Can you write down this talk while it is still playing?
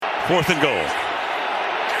4th and goal.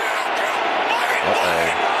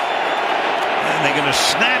 And they're going to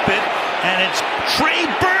snap it, and it's Trey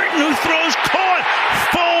Burton who throws, caught.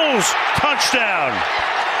 Foles, touchdown.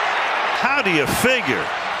 How do you figure?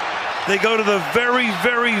 They go to the very,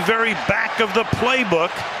 very, very back of the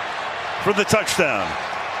playbook for the touchdown.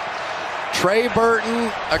 Trey Burton,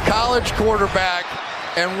 a college quarterback,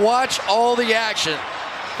 and watch all the action.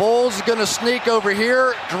 Foles is going to sneak over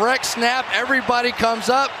here, direct snap, everybody comes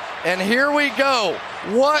up, and here we go.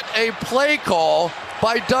 What a play call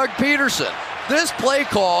by Doug Peterson. This play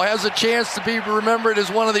call has a chance to be remembered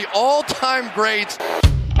as one of the all-time greats.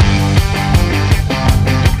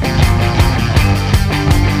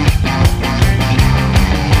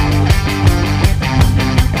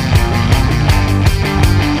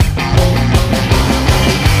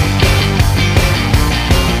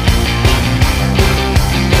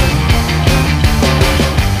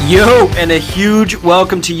 Yo, and a huge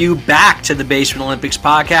welcome to you back to the Basement Olympics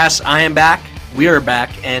podcast. I am back, we are back,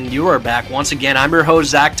 and you are back. Once again, I'm your host,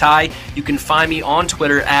 Zack. You can find me on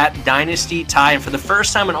Twitter at DynastyTy. And for the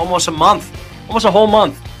first time in almost a month, almost a whole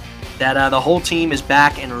month, that the whole team is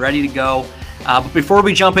back and ready to go. But before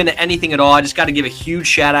we jump into anything at all, I just got to give a huge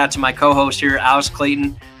shout out to my co-host here, Alex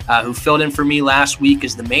Clayton, who filled in for me last week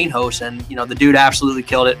as the main host. And, you know, the dude absolutely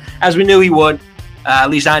killed it, as we knew he would. At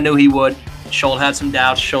least I knew he would. Sholt had some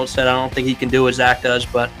doubts. Sholt said, I don't think he can do what Zack does,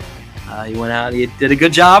 but he went out and he did a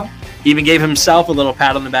good job. He even gave himself a little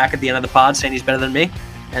pat on the back at the end of the pod saying he's better than me,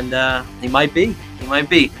 and he might be. He might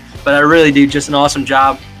be. But I really do just an awesome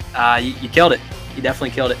job. You killed it. You definitely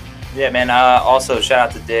killed it. Yeah, man. Also, shout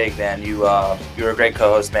out to Dig, man. You were a great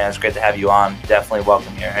co-host, man. It's great to have you on. Definitely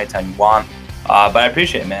welcome here anytime you want. But I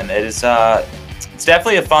appreciate it, man. It is it's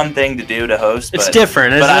definitely a fun thing to do to host. It's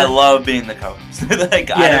different, isn't it? But I love being the co-host.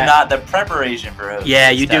 I am not the preparation for host.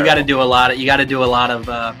 Yeah, you do got to do a lot. You got to do a lot of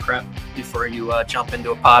prep before you jump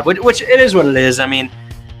into a pod, which it is what it is. I mean,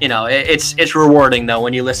 you know, it's rewarding though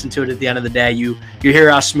when you listen to it. At the end of the day, you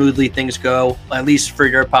hear how smoothly things go. At least for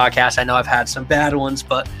your podcast, I know I've had some bad ones,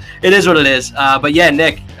 but it is what it is. But yeah,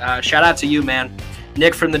 Nick, shout out to you, man.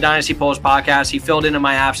 Nick from the Dynasty Polls podcast. He filled in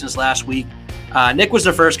my absence last week. Nick was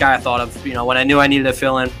the first guy I thought of, you know, when I knew I needed to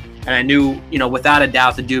fill in, and I knew, you know, without a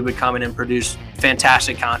doubt, the dude would come in and produce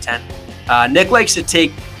fantastic content. Nick likes to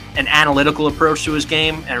take an analytical approach to his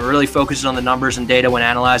game and really focuses on the numbers and data when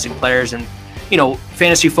analyzing players and, you know,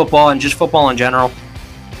 fantasy football and just football in general.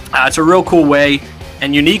 It's a real cool way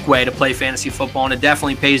and unique way to play fantasy football, and it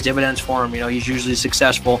definitely pays dividends for him. You know, he's usually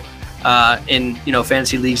successful in, you know,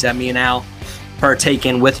 fantasy leagues that me and Al partake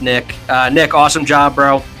in with Nick. Nick, awesome job,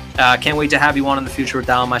 bro. Can't wait to have you on in the future with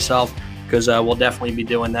Al and myself, because we'll definitely be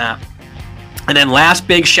doing that. And then last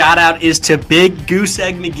big shout out is to Big Goose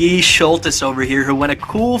Egg McGee Sholt over here, who went a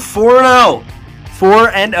cool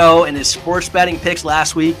 4-0 in his sports betting picks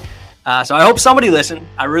last week. So I hope somebody listened.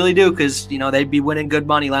 I really do, because, you know, they'd be winning good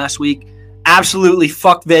money last week. Absolutely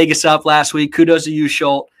fucked Vegas up last week. Kudos to you,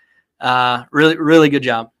 Sholt. Really, really good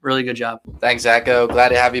job. Really good job. Thanks, Zacko. Glad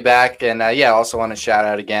to have you back. And I also want to shout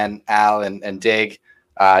out again Al and Dig.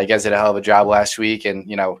 You guys did a hell of a job last week, and,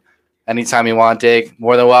 you know, anytime you want, Dig,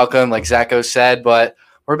 more than welcome, like Zacko said. But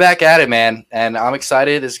we're back at it, man, and I'm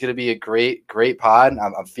excited. This is going to be a great pod.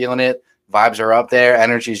 I'm feeling it. Vibes are up there.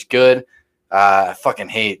 Energy's good. I fucking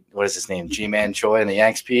hate, what is his name, G-Man Choi and the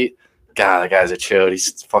Yanks, Pete. God, that guy's a chode.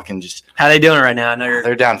 He's fucking just. How they doing right now? I know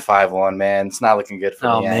they're down 5-1, man. It's not looking good for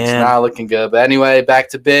the Yanks. Man. It's not looking good. But anyway, back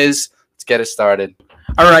to biz. Let's get it started.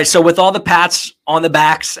 All right, so with all the pats on the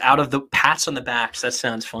backs out of the pats on the backs, that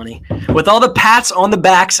sounds funny. With all the pats on the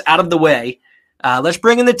backs out of the way, let's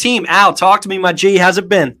bring in the team. Al, talk to me, my G. How's it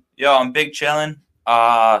been? Yo, I'm big chillin'.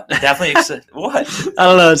 Definitely excited. What? I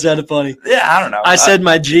don't know. It sounded funny. Yeah, I don't know. I said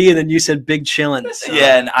my G, and then you said big chillin'. So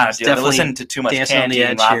yeah, and honestly, I've listened to too much Canty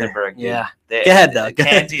and Rothenberg. Yeah. Go ahead, Doug.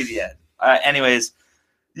 Canty's yet. Anyways,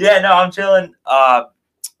 yeah, no, I'm chilling.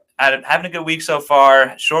 Having a good week so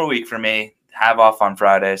far. Short week for me. Have off on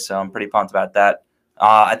Friday, so I'm pretty pumped about that.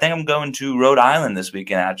 I think I'm going to Rhode Island this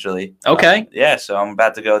weekend, actually. Okay. Yeah, so I'm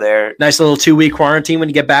about to go there. Nice little 2-week quarantine when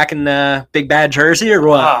you get back in Big Bad Jersey, or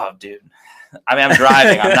what? Oh, dude. I mean, I'm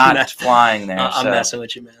driving. I'm not flying there. I'm messing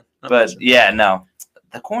with you, man. Yeah, no.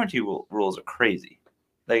 The quarantine rules are crazy.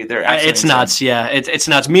 They're it's nuts, yeah. It's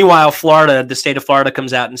nuts. Meanwhile, Florida, the state of Florida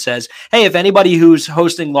comes out and says, hey, if anybody who's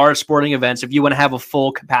hosting large sporting events, if you want to have a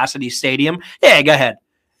full capacity stadium, yeah, go ahead.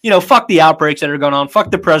 You know, fuck the outbreaks that are going on. Fuck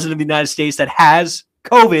the president of the United States that has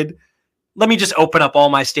COVID. Let me just open up all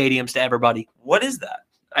my stadiums to everybody. What is that?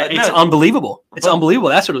 It's unbelievable. It's unbelievable.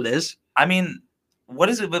 That's what it is. I mean, what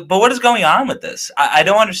is it? But what is going on with this? I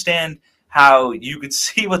don't understand how you could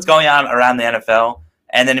see what's going on around the NFL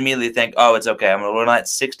and then immediately think, oh, it's okay. We're going to let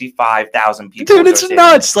 65,000 people. Dude, it's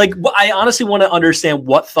nuts. Like, I honestly want to understand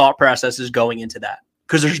what thought process is going into that,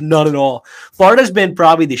 because there's none at all. Florida's been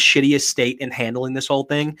probably the shittiest state in handling this whole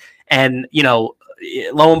thing. And, lo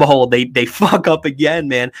and behold, they fuck up again,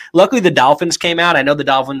 man. Luckily, the Dolphins came out. I know the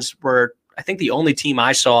Dolphins were, I think, the only team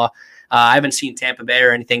I saw. I haven't seen Tampa Bay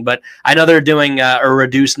or anything, but I know they're doing a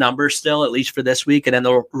reduced number still, at least for this week, and then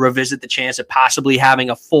they'll revisit the chance of possibly having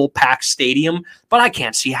a full packed stadium. But I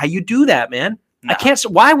can't see how you do that, man. No. I can't.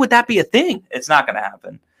 Why would that be a thing? It's not going to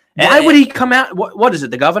happen. Why would he come out? What is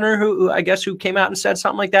it? The governor who came out and said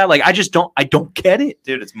something like that? Like, I don't get it,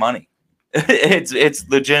 dude. It's money. it's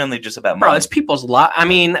legitimately just about money. Bro, it's people's lives. I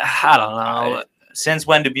mean, I don't know. Since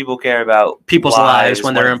when do people care about people's lives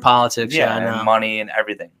when they're in politics? Yeah, and money and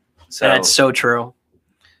everything. So and it's so true.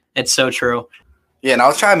 It's so true. Yeah, and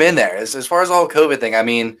I'll chime in there. As far as the whole COVID thing, I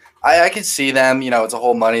mean, I could see them, it's a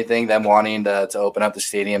whole money thing, them wanting to open up the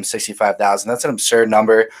stadium, 65,000. That's an absurd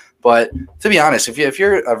number. But to be honest, if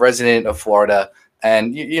you're a resident of Florida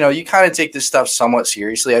and, you kind of take this stuff somewhat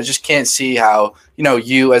seriously, I just can't see how,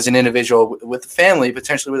 you as an individual with a family,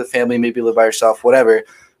 potentially with a family, maybe live by yourself, whatever,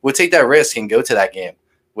 would take that risk and go to that game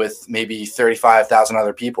with maybe 35,000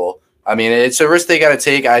 other people. I mean, it's a risk they got to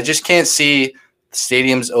take. I just can't see the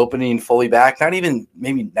stadiums opening fully back. Not even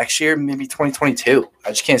maybe next year, maybe 2022. I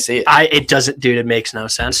just can't see it. It doesn't, dude. It makes no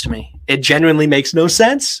sense to me. It genuinely makes no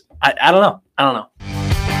sense. I don't know.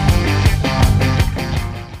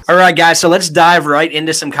 All right, guys. So let's dive right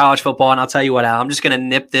into some college football, and I'll tell you what, Al, I'm just going to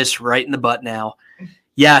nip this right in the butt now.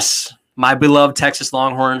 Yes, my beloved Texas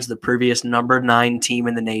Longhorns, the previous number 9 team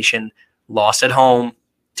in the nation, lost at home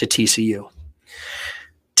to TCU.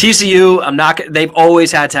 TCU, they've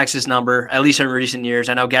always had Texas number, at least in recent years.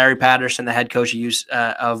 I know Gary Patterson, the head coach of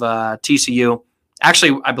TCU,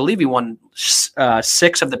 actually, I believe he won 6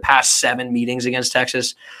 of the past 7 meetings against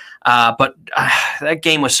Texas. But that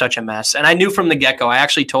game was such a mess. And I knew from the get-go, I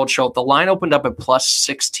actually told Sholt, the line opened up at plus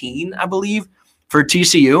 16, I believe, for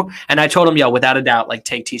TCU. And I told him, without a doubt,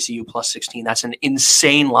 take TCU plus 16. That's an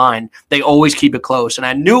insane line. They always keep it close. And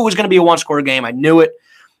I knew it was going to be a one-score game. I knew it.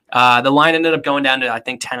 The line ended up going down to, I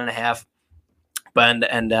think, 10.5. But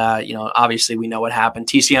obviously we know what happened.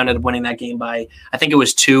 TCU ended up winning that game by, I think it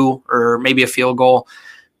was 2 or maybe a field goal.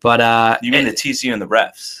 But you mean the TCU and the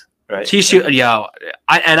refs, right? TCU,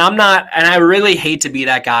 I really hate to be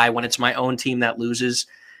that guy when it's my own team that loses,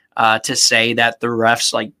 to say that the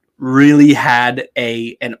refs really had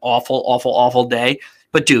an awful day.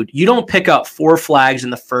 But dude, you don't pick up 4 flags in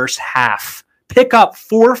the first half. Pick up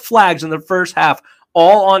 4 flags in the first half.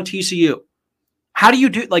 All on TCU. How do you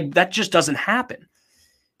do that? Just doesn't happen,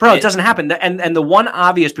 bro. It doesn't happen. And the one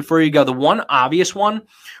obvious before you go, the one obvious one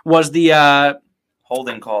was the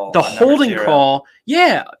holding call. The holding call.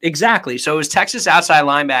 Yeah, exactly. So it was Texas outside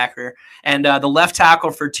linebacker and the left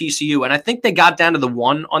tackle for TCU. And I think they got down to the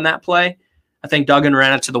 1 on that play. I think Duggan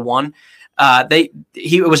ran it to the 1.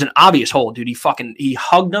 It was an obvious hold, dude. He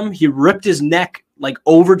hugged him. He ripped his neck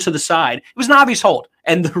over to the side. It was an obvious hold.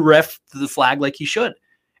 And the ref threw the flag like he should.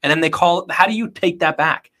 And then they call it. How do you take that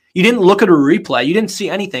back? You didn't look at a replay. You didn't see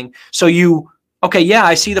anything. So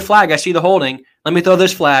I see the flag. I see the holding. Let me throw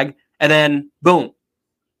this flag. And then, boom.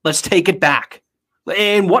 Let's take it back.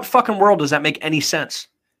 In what fucking world does that make any sense?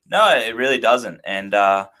 No, it really doesn't. And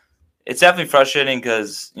it's definitely frustrating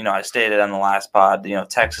because, I stated on the last pod,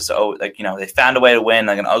 Texas, they found a way to win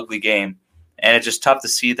an ugly game. And it's just tough to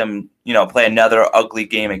see them, play another ugly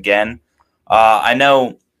game again. I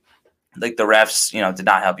know, the refs, did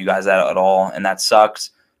not help you guys out at all, and that sucks.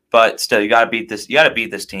 But still, you got to beat this. You got to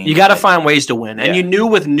beat this team. You got to find ways to win. And you knew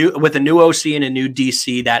with a new OC and a new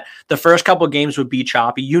DC that the first couple of games would be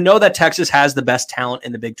choppy. You know that Texas has the best talent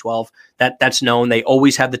in the Big 12. That's known. They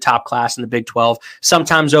always have the top class in the Big 12.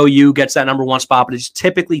 Sometimes OU gets that number 1 spot, but it's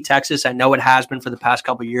typically Texas. I know it has been for the past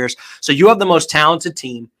couple of years. So you have the most talented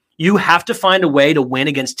team. You have to find a way to win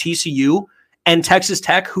against TCU and Texas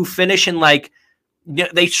Tech, who finish in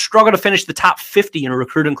they struggle to finish the top 50 in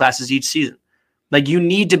recruiting classes each season. You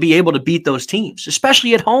need to be able to beat those teams,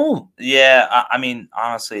 especially at home. Yeah, I mean,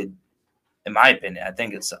 honestly, in my opinion, I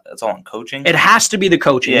think it's all on coaching. It has to be the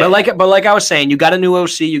coaching. Yeah. But like I was saying, you got a new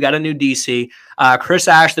OC, you got a new DC. Chris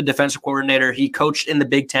Ash, the defensive coordinator, he coached in the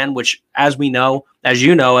Big Ten, which, as you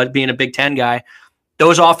know, as being a Big Ten guy,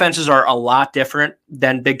 those offenses are a lot different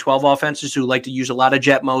than Big 12 offenses who like to use a lot of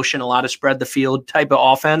jet motion, a lot of spread the field type of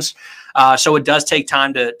offense. So it does take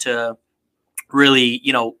time to really,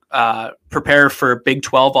 prepare for Big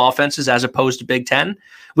 12 offenses as opposed to Big 10.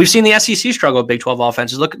 We've seen the SEC struggle with Big 12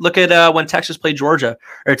 offenses. Look at when Texas played Georgia,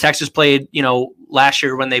 or Texas played, last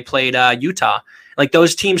year when they played Utah. Like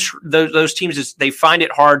those teams, they find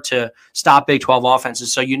it hard to stop Big 12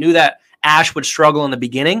 offenses. So you knew that Ash would struggle in the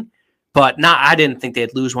beginning, but I didn't think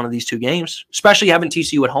they'd lose one of these two games, especially having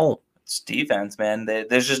TCU at home. It's defense, man.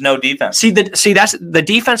 There's just no defense. That's the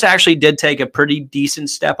defense actually did take a pretty decent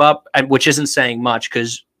step up, which isn't saying much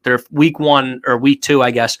because their week 1 or week 2,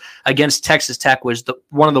 I guess, against Texas Tech was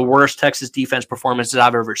one of the worst Texas defense performances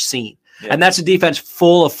I've ever seen. Yeah. And that's a defense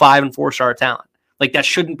full of 5- and 4-star talent. Like that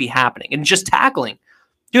shouldn't be happening. And just tackling.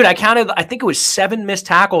 Dude, I think it was 7 missed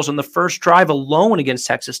tackles on the first drive alone against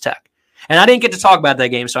Texas Tech. And I didn't get to talk about that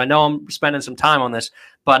game, so I know I'm spending some time on this.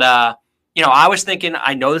 But, I was thinking,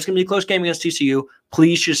 I know there's going to be a close game against TCU.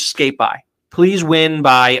 Please just skate by. Please win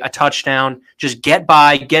by a touchdown. Just get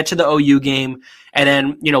by, get to the OU game, and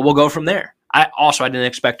then, we'll go from there. I didn't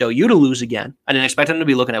expect OU to lose again. I didn't expect them to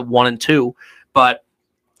be looking at 1-2, but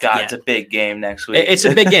it's a big game next week. It's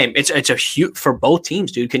a big game. It's a huge for both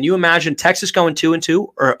teams, dude. Can you imagine Texas going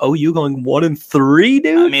 2-2 or OU going 1-3,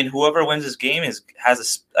 dude? I mean, whoever wins this game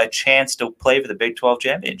has a chance to play for the Big 12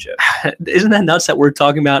 championship. Isn't that nuts that we're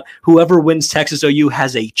talking about whoever wins Texas OU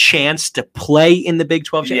has a chance to play in the Big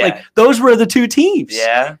 12 championship? Like those were the two teams.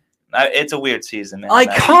 Yeah, it's a weird season, man.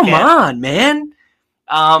 Like, come on, man.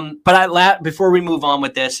 But before we move on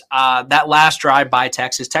with this, that last drive by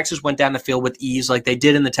Texas went down the field with ease like they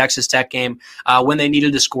did in the Texas Tech game. When they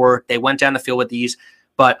needed to score, they went down the field with ease.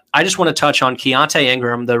 But I just want to touch on Keontae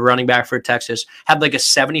Ingram, the running back for Texas, had like a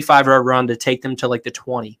 75-yard run to take them to like the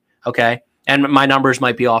 20, okay? And my numbers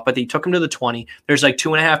might be off, but he took them to the 20. There's like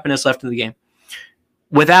 2.5 minutes left in the game.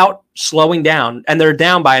 Without slowing down, and they're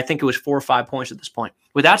down by, I think it was 4 or 5 points at this point.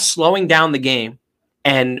 Without slowing down the game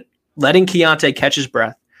and letting Keontae catch his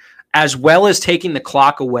breath, as well as taking the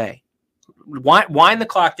clock away. Wind the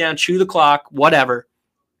clock down, chew the clock, whatever.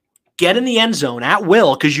 Get in the end zone at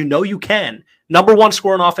will because you can. Number 1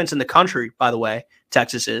 scoring offense in the country, by the way,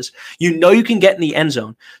 Texas is. You can get in the end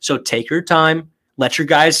zone. So take your time, let your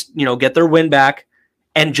guys, get their win back,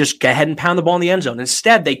 and just go ahead and pound the ball in the end zone.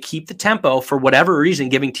 Instead, they keep the tempo for whatever reason,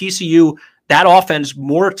 giving TCU that offense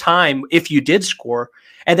more time if you did score.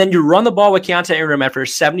 And then you run the ball with Keontae Ingram after a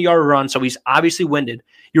 70-yard run, so he's obviously winded.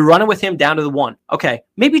 You're running with him down to the 1. Okay,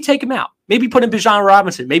 maybe take him out. Maybe put in Bijan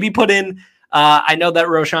Robinson. Maybe put in I know that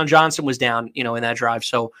Roshan Johnson was down, in that drive.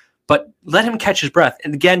 But let him catch his breath.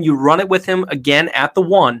 And again, you run it with him again at the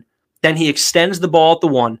 1. Then he extends the ball at the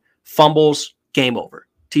 1, fumbles, game over.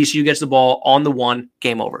 TCU gets the ball on the 1,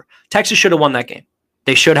 game over. Texas should have won that game.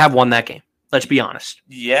 They should have won that game. Let's be honest.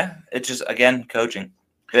 Yeah, it's just, again, coaching.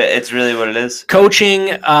 It's really what it is. Coaching,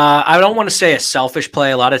 I don't want to say a selfish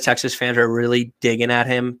play. A lot of Texas fans are really digging at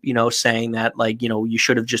him, saying that, you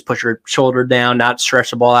should have just put your shoulder down, not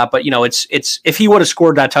stretch the ball out. But, it's if he would have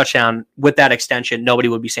scored that touchdown with that extension, nobody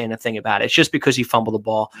would be saying a thing about it. It's just because he fumbled the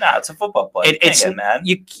ball. No, it's a football play. It's mad.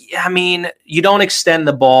 You don't extend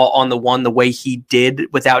the ball on the 1 the way he did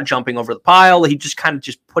without jumping over the pile. He just kind of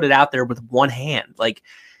just put it out there with one hand.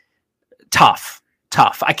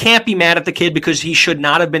 Tough. I can't be mad at the kid because he should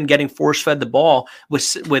not have been getting force-fed the ball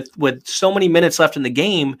with so many minutes left in the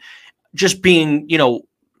game, just being,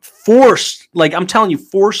 forced. Like, I'm telling you,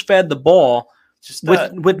 force-fed the ball just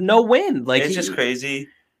with no win. Like, it's just crazy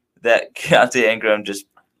that Keontae Ingram just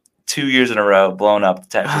 2 years in a row blown up the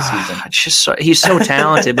Texas season. It's just he's so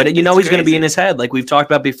talented, but he's going to be in his head. Like we've talked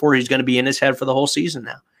about before, he's going to be in his head for the whole season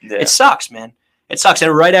now. Yeah. It sucks, man. It sucks.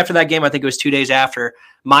 And right after that game, I think it was 2 days after,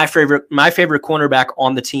 my favorite cornerback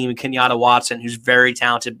on the team, Kenyatta Watson, who's very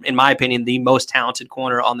talented, in my opinion, the most talented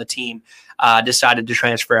corner on the team, decided to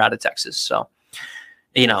transfer out of Texas. So,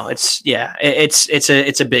 it's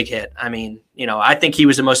a big hit. I mean, I think he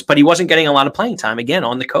was the most, but he wasn't getting a lot of playing time again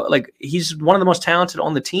on the he's one of the most talented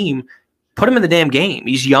on the team. Put him in the damn game.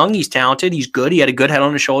 He's young. He's talented. He's good. He had a good head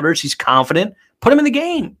on his shoulders. He's confident. Put him in the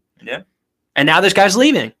game. Yeah. And now this guy's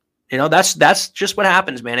leaving. That's just what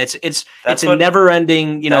happens, man. It's a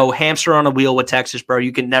never-ending, hamster on a wheel with Texas, bro.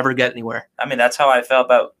 You can never get anywhere. I mean, that's how I felt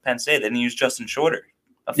about Penn State. They didn't use Justin Shorter,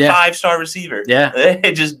 a 5-star receiver. Yeah,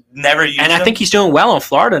 they just never used him. And I think he's doing well in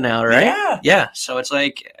Florida now, right? Yeah, yeah. So it's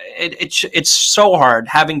like it's so hard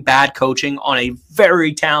having bad coaching on a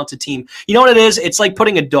very talented team. You know what it is? It's like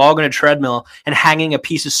putting a dog on a treadmill and hanging a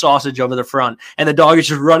piece of sausage over the front, and the dog is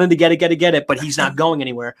just running to get it, but he's not going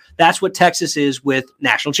anywhere. That's what Texas is with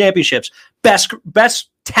national championships. Best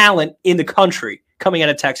talent in the country coming out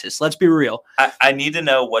of Texas. Let's be real. I need to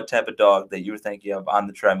know what type of dog that you were thinking of on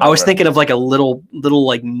the treadmill. I was thinking of like a little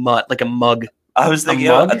like mutt, like a mug. I was thinking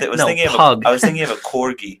of a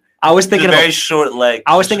corgi. I was thinking of very short legs.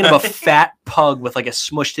 I was thinking of a fat pug with like a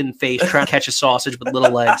smushed in face trying to catch a sausage with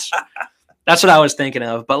little legs. That's what I was thinking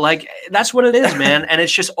of. But, like, that's what it is, man. And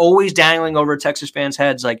it's just always dangling over Texas fans'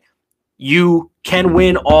 heads. Like, you can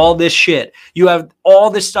win all this shit. You have all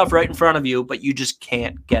this stuff right in front of you, but you just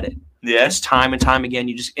can't get it. Yeah. It's time and time again.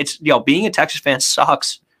 Being a Texas fan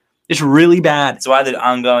sucks. It's really bad. That's why the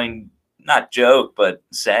ongoing, not joke, but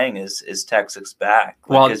saying is Texas back,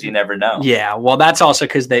 because you never know. Yeah, well, that's also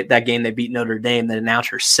because that game they beat Notre Dame, the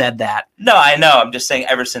announcer said that. No, I know. I'm just saying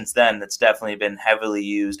ever since then, it's definitely been heavily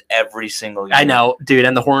used every single year. I know, dude,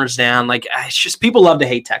 and the horns down. Like, it's just people love to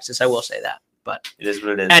hate Texas. I will say that. But it is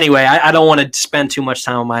what it is. Anyway, I don't want to spend too much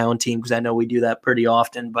time on my own team because I know we do that pretty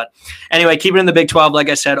often. But anyway, keep it in the Big 12. Like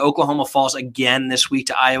I said, Oklahoma falls again this week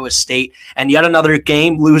to Iowa State. And yet another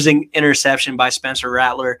game-losing interception by Spencer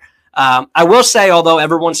Rattler. I will say, although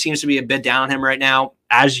everyone seems to be a bit down on him right now,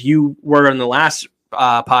 as you were in the last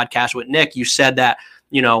podcast with Nick, you said that,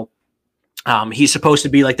 he's supposed to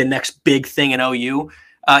be like the next big thing in OU.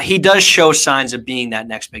 He does show signs of being that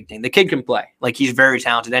next big thing. The kid can play. Like, he's very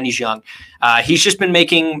talented and he's young. He's just been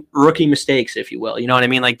making rookie mistakes, if you will. You know what I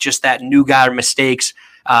mean? Like, just that new guy mistakes.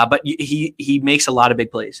 But he makes a lot of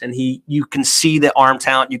big plays, and you can see the arm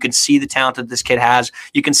talent. You can see the talent that this kid has.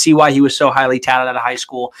 You can see why he was so highly touted out of high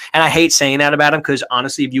school. And I hate saying that about him because,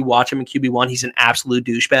 honestly, if you watch him in QB1, he's an absolute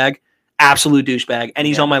douchebag. Absolute douchebag. And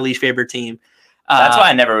he's on my least favorite team. That's why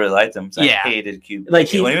I never really liked him. I hated QB.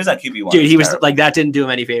 Like, when he was on QB1, dude, he was like, that didn't do him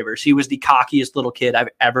any favors. He was the cockiest little kid I've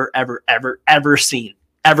ever seen.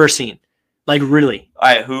 Ever seen. Like, really. All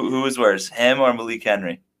right, who was worse, him or Malik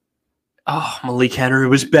Henry? Oh, Malik Henry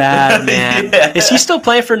was bad, man. Yeah. Is he still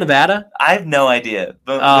playing for Nevada? I have no idea.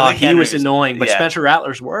 But he was annoying. But Spencer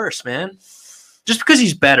Rattler's worse, man. Just because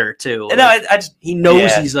he's better too. No, I just he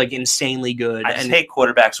knows he's like insanely good. I just hate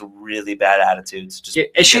quarterbacks with really bad attitudes.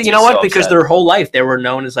 You know what? Because their whole life they were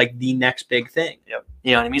known as like the next big thing. Yep.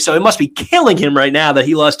 You know what I mean? So it must be killing him right now that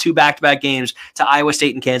he lost 2 back-to-back games to Iowa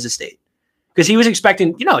State and Kansas State. Because he was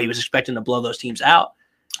expecting to blow those teams out.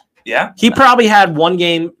 Yeah. He probably had one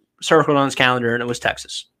game circled on his calendar, and it was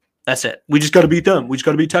Texas. That's it. We just got to beat them. We just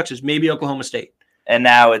got to beat Texas. Maybe Oklahoma State. And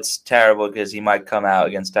now it's terrible because he might come out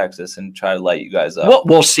against Texas and try to light you guys up. Well,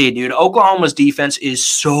 we'll see, dude. Oklahoma's defense is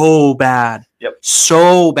so bad. Yep.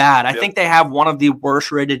 So bad. I think they have one of the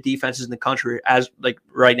worst rated defenses in the country as like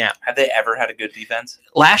right now. Have they ever had a good defense?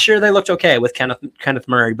 Last year they looked okay with Kenneth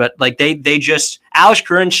Murray, but like they just Alex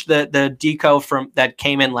Grinch, the deco from that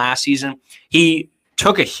came in last season, he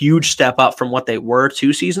took a huge step up from what they were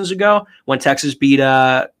 2 seasons ago when Texas beat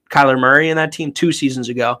Kyler Murray and that team 2 seasons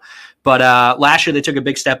ago. But last year they took a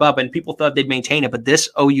big step up, and people thought they'd maintain it. But this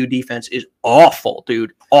OU defense is awful,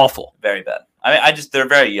 dude. Awful. Very bad. I mean, they're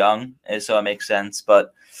very young, and so it makes sense.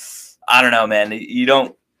 But I don't know, man. You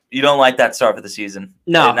don't like that start for the season.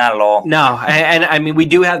 No, not at all. No, and I mean we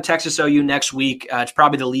do have Texas OU next week. It's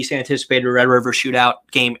probably the least anticipated Red River shootout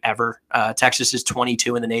game ever. Texas is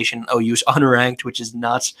 22 in the nation. OU's unranked, which is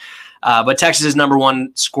nuts. But Texas's number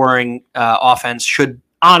 1 scoring offense should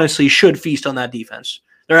feast on that defense.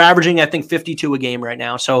 They're averaging, I think, 52 a game right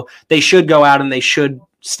now. So they should go out and they should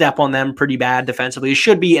step on them pretty bad defensively. It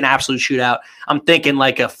should be an absolute shootout. I'm thinking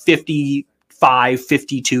like a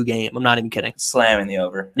 55-52 game. I'm not even kidding. Slamming the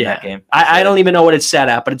over in that game. I don't even know what it's set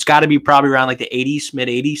at, but it's got to be probably around like the 80s,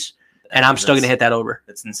 mid-80s. And I'm still going to hit that over.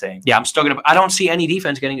 That's insane. Yeah, I'm still going to – I don't see any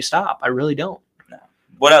defense getting a stop. I really don't. No.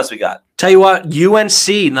 What else we got? Tell you what,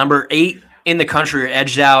 UNC, number 8 in the country,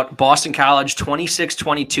 edged out Boston College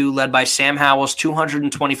 26-22, led by Sam Howell's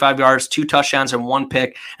 225 yards, 2 touchdowns, and 1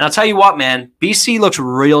 pick. And I'll tell you what, man, BC looks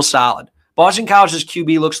real solid. Boston College's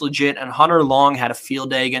QB looks legit, and Hunter Long had a field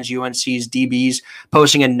day against UNC's DBs,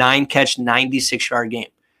 posting a 9-catch, 96-yard game.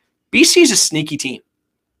 BC's a sneaky team.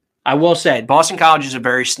 I will say, Boston College is a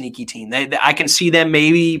very sneaky team. I can see them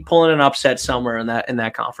maybe pulling an upset somewhere in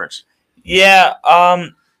that conference. Yeah,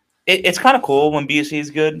 it's kind of cool when BC is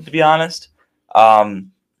good, to be honest. I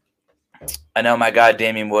know my guy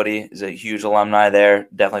Damian Woody is a huge alumni there.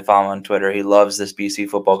 Definitely follow him on Twitter. He loves this BC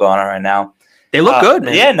football going on right now. They look good,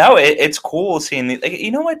 man. Yeah, no, it's cool seeing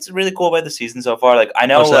you know what's really cool about the season so far? Like, I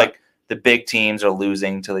know the big teams are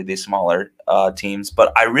losing to these smaller teams,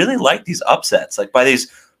 but I really like these upsets. Like, by these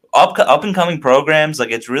up and coming programs,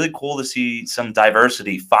 like, it's really cool to see some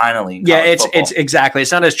diversity finally. Yeah, it's exactly.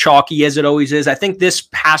 It's not as chalky as it always is. I think this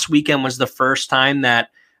past weekend was the first time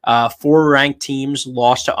that 4 ranked teams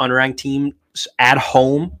lost to unranked teams at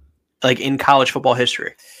home, like in college football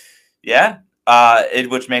history. Yeah.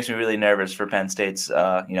 Which makes me really nervous for Penn State's,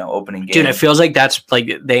 opening game. Dude, it feels like that's like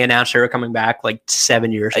they announced they were coming back like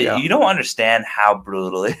 7 years ago. You don't understand how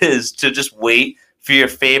brutal it is to just wait for your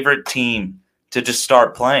favorite team to just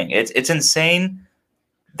start playing. It's insane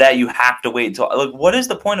that you have to wait until, like, what is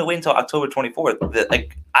the point of waiting until October 24th?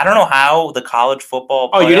 Like, I don't know how the college football.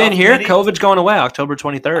 Oh, you didn't hear? Committee, COVID's going away October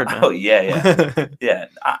 23rd. Man. Oh, yeah. Yeah.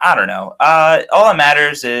 I don't know. All that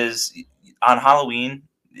matters is on Halloween,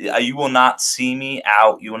 you will not see me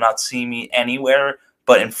out. You will not see me anywhere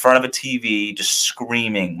but in front of a TV just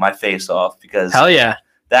screaming my face off because hell yeah,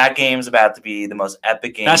 that game's about to be the most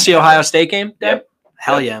epic game. That's the Ohio State game? Yep.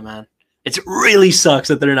 Hell yeah, man. It really sucks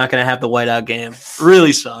that they're not going to have the whiteout game.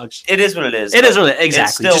 Really sucks. It is what it is. It is what it is.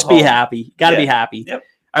 Exactly. Just be happy. Got to be happy. Yep.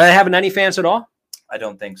 Are they having any fans at all? I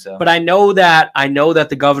don't think so. But I know that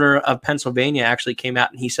the governor of Pennsylvania actually came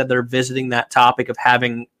out and he said they're visiting that topic of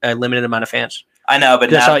having a limited amount of fans. I know,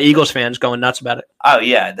 but I saw Eagles fans going nuts about it. Oh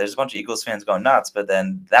yeah, there's a bunch of Eagles fans going nuts. But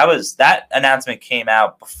then that announcement came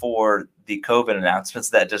out before the COVID announcements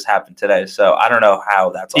that just happened today. So I don't know how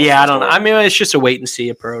that's all. Yeah, I don't know. I mean, it's just a wait and see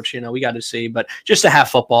approach. We got to see. But just to have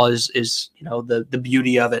football is the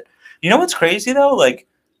beauty of it. You know what's crazy though? Like,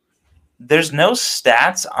 there's no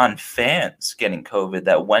stats on fans getting COVID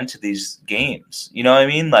that went to these games. You know what I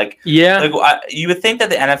mean? Like, yeah, you would think that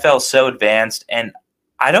the NFL is so advanced, and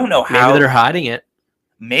I don't know how. Maybe they're hiding it.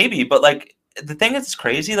 Maybe, but like the thing that's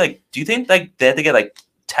crazy. Like, do you think like they have to get like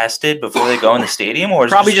tested before they go in the stadium, or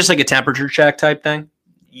is probably just like a temperature check type thing?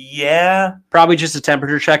 Yeah, probably just a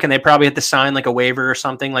temperature check, and they probably have to sign like a waiver or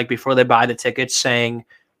something like before they buy the tickets, saying,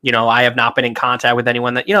 I have not been in contact with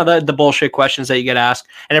anyone that the bullshit questions that you get asked,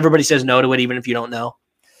 and everybody says no to it, even if you don't know.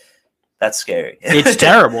 That's scary. It's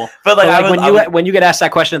terrible. But when you get asked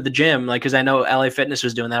that question at the gym, like, because I know LA Fitness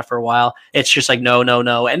was doing that for a while, it's just like no,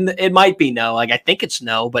 and it might be no. Like I think it's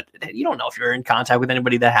no, but you don't know if you're in contact with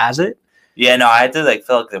anybody that has it. Yeah, no, I had to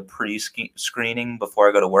fill like the pre-screening before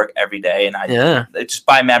I go to work every day, and just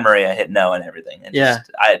by memory I hit no and everything. And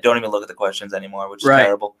I don't even look at the questions anymore, which is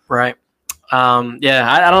terrible. Right.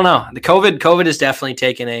 I don't know. The COVID is definitely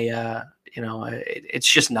taking a it's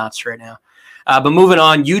just nuts right now. But moving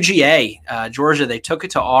on, UGA, Georgia, they took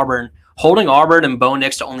it to Auburn, holding Auburn and Bo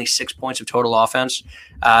Nix to only 6 points of total offense.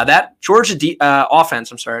 That Georgia offense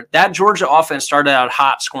started out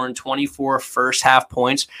hot, scoring 24 first half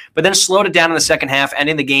points, but then slowed it down in the second half,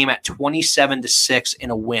 ending the game at 27-6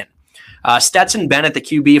 in a win. Stetson Bennett, the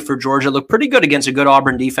QB for Georgia, looked pretty good against a good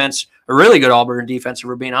Auburn defense, a really good Auburn defense, if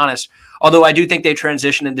we're being honest. Although I do think they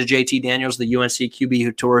transitioned into JT Daniels, the UNC QB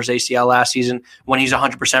who tore his ACL last season, when he's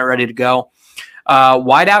 100% ready to go.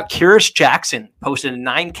 Wideout Kyrus Jackson posted a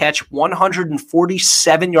 9-catch,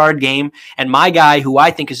 147-yard game. And my guy, who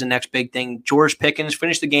I think is the next big thing, George Pickens,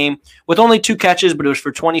 finished the game with only 2 catches, but it was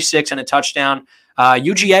for 26 and a touchdown.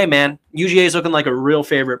 UGA, man. UGA is looking like a real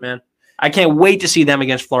favorite, man. I can't wait to see them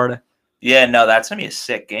against Florida. Yeah, no, that's going to be a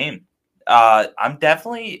sick game. I'm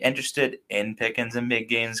definitely interested in Pickens in big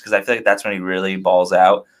games because I feel like that's when he really balls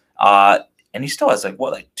out. And he still has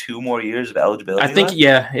 2 more years of eligibility. I think, left?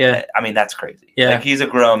 Yeah. I mean, that's crazy. Yeah, he's a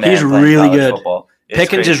grown man. He's really good. Football.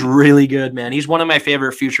 Pickens is really good, man. He's one of my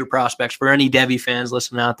favorite future prospects. For any Devy fans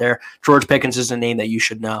listening out there, George Pickens is a name that you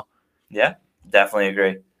should know. Yeah, definitely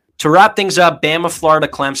agree. To wrap things up, Bama, Florida,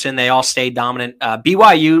 Clemson, they all stayed dominant.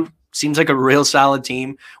 BYU seems like a real solid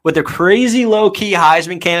team with a crazy low-key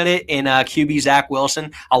Heisman candidate in QB Zach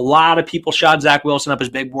Wilson. A lot of people shot Zach Wilson up his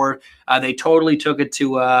big board. They totally took it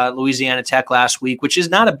to Louisiana Tech last week, which is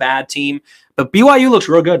not a bad team. But BYU looks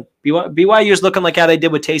real good. BYU is looking like how they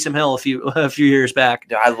did with Taysom Hill a few years back.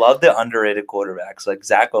 Dude, I love the underrated quarterbacks. Like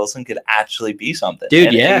Zach Wilson could actually be something. Dude,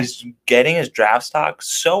 and yeah. He's getting his draft stock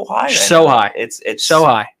so high. So high. It's so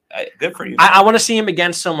high. Good for you. I want to see him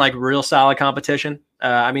against some real solid competition.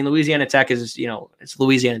 I mean, Louisiana Tech is, it's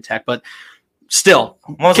Louisiana Tech, but still.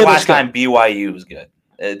 When was the last time BYU was good?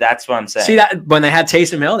 That's what I'm saying. See, that when they had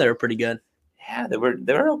Taysom Hill, they were pretty good. Yeah, they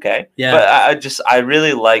were okay. Yeah, but I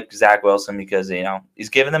really like Zach Wilson because he's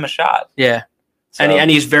giving them a shot. Yeah, so, and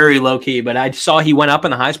he's very low key. But I saw he went up in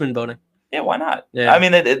the Heisman voting. Yeah, why not? Yeah. I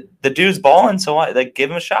mean, the dude's balling, so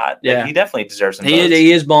give him a shot. Yeah, he definitely deserves some.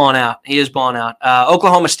 He is balling out.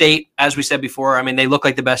 Oklahoma State, as we said before, I mean, they look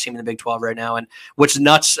like the best team in the Big 12 right now. And what's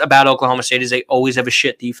nuts about Oklahoma State is they always have a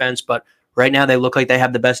shit defense, but right now they look like they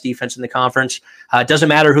have the best defense in the conference. It doesn't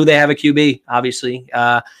matter who they have a QB, obviously.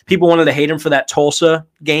 People wanted to hate him for that Tulsa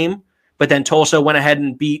game, but then Tulsa went ahead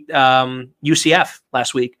and beat UCF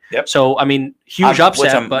last week. Yep. So, I mean, huge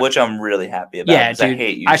upset. Which I'm really happy about. Yeah, dude, I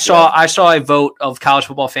hate UCF. I saw a vote of college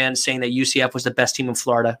football fans saying that UCF was the best team in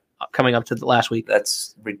Florida coming up to the last week.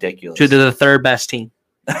 That's ridiculous. To the third best team.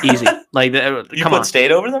 Easy. You put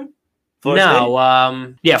State over them?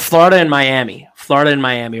 Florida yeah, Florida and Miami. Florida and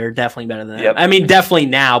Miami are definitely better than that. Yep. I mean, definitely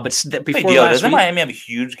now, but before last doesn't week, Miami have a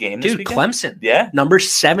huge game this weekend? Clemson. Yeah. Number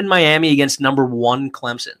 7 Miami against number 1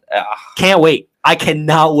 Clemson. Ugh. Can't wait. I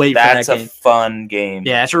cannot wait for that game. That's a fun game.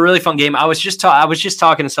 Yeah, it's a really fun game. I was just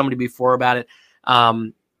talking to somebody before about it.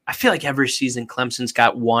 I feel like every season Clemson's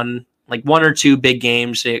got one or two big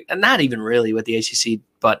games, not even really with the ACC.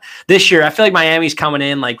 But this year, I feel like Miami's coming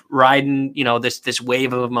in, like riding, this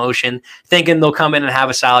wave of emotion, thinking they'll come in and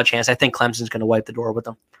have a solid chance. I think Clemson's going to wipe the door with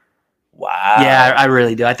them. Wow. Yeah, I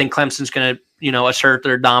really do. I think Clemson's going to, assert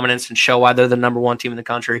their dominance and show why they're the number 1 team in the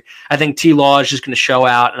country. I think T-Law is just going to show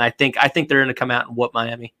out, and I think they're going to come out and whoop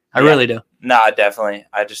Miami. I really do. Nah, definitely.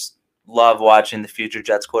 I just love watching the future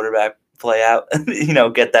Jets quarterback play out.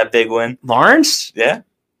 Get that big win. Lawrence? Yeah.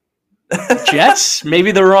 Jets?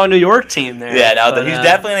 Maybe the raw New York team there. Yeah, no, he's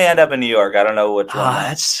definitely going to end up in New York. I don't know which one.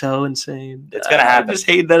 That's so insane. It's going to happen. I just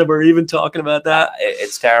hate that we're even talking about that.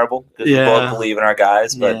 It's terrible because we both believe in our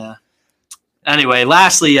guys. But yeah. Anyway,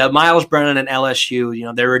 lastly, Miles Brennan and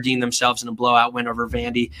LSU, they redeemed themselves in a blowout win over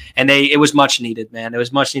Vandy, and it was much needed, man. It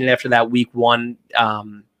was much needed after that week 1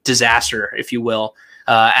 disaster, if you will,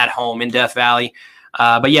 at home in Death Valley.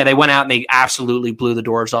 But yeah, they went out and they absolutely blew the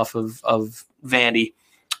doors off of Vandy.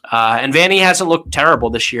 And Vandy hasn't looked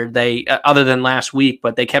terrible this year. They other than last week,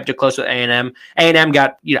 but they kept it close with A&M. A&M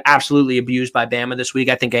got absolutely abused by Bama this week.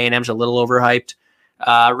 I think A&M's a little overhyped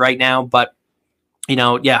right now, but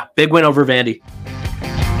big win over Vandy.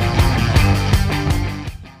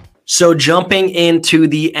 So jumping into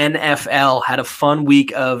the NFL, had a fun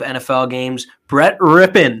week of NFL games. Brett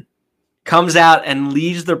Rippon comes out and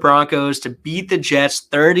leads the Broncos to beat the Jets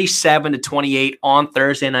 37-28 on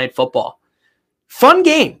Thursday Night Football. Fun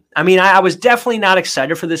game. I mean, I was definitely not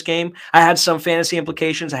excited for this game. I had some fantasy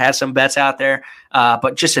implications. I had some bets out there,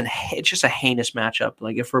 but just a heinous matchup.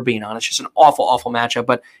 Like, if we're being honest, just an awful, awful matchup.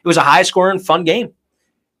 But it was a high-scoring, fun game.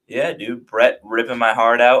 Yeah, dude, Brett ripping my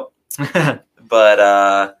heart out.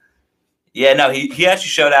 But yeah, no, he actually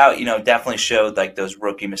showed out. Definitely showed like those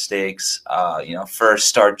rookie mistakes. First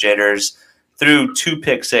start jitters, threw 2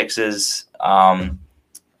 pick sixes.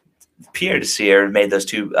 Pierre Desir made those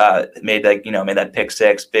 2, made that pick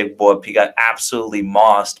 6, big whoop. He got absolutely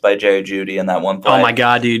mossed by Jerry Jeudy in that one play. Oh my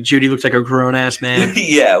God, dude. Jeudy looks like a grown-ass man.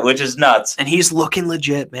 Yeah, which is nuts. And he's looking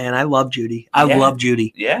legit, man. I love Jeudy. I love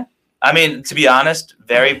Jeudy. Yeah. I mean, to be honest,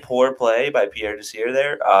 very poor play by Pierre Desir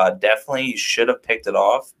there. Definitely should have picked it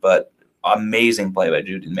off, but amazing play by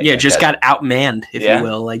Jeudy. Yeah, just got outmanned, if you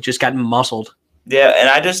will. Like, just got muscled. Yeah, and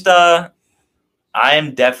I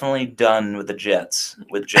am definitely done with the Jets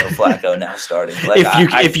with Joe Flacco now starting. Like,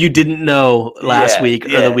 if you didn't know last week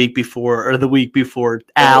or the week before,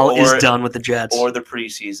 Al is done with the Jets. Or the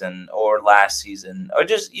preseason or last season. Or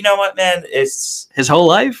just, you know what, man? It's his whole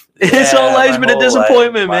life? His whole life's been a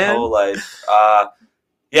disappointment, man. My whole life. I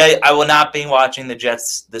will not be watching the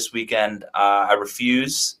Jets this weekend. I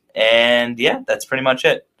refuse. And, yeah, that's pretty much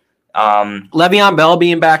it. Le'Veon Bell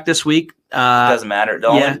being back this week. It doesn't matter.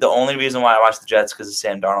 The only reason why I watch the Jets is because of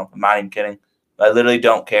Sam Darnold. I'm not even kidding. I literally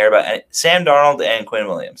don't care about Sam Darnold and Quinn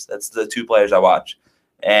Williams. That's the 2 players I watch.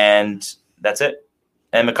 And that's it.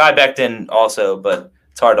 And Mekhi Becton also, but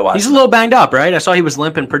it's hard to watch. He's a little banged up, right? I saw he was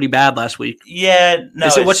limping pretty bad last week. Yeah. No.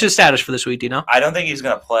 What's his status for this week, do you know? I don't think he's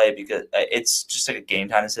going to play because it's just like a game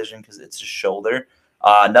time decision because it's his shoulder.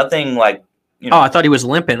 Nothing like, Oh, I thought he was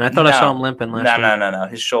limping. I thought I saw him limping last week. No.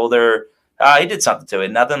 His shoulder... he did something to it.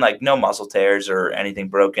 Nothing like no muscle tears or anything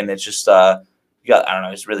broken. It's just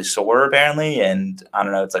it's really sore apparently, and I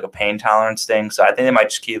don't know. It's like a pain tolerance thing. So I think they might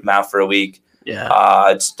just keep him out for a week. Yeah,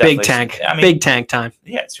 it's big tank. Big tank time.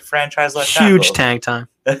 Yeah, it's your franchise left. Huge tank time.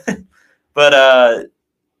 But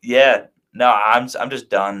yeah, no, I'm just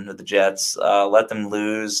done with the Jets. Let them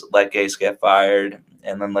lose. Let Gase get fired,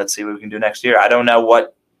 and then let's see what we can do next year. I don't know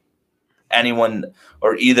what anyone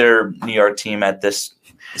or either New York team at this.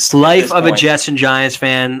 Life of a Jets and Giants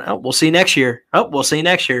fan. Oh, we'll see next year. Oh, we'll see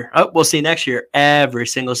next year. Oh, we'll see next year. Every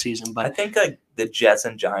single season. But I think like the Jets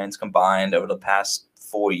and Giants combined over the past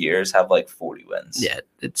 4 years have like 40 wins. Yeah,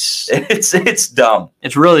 it's dumb.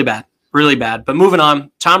 It's really bad, really bad. But moving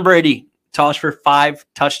on, Tom Brady tossed for 5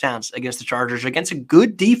 touchdowns against the Chargers against a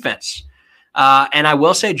good defense. And I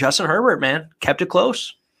will say, Justin Herbert, man, kept it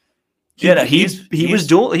close. He was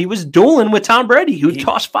dueling with Tom Brady, who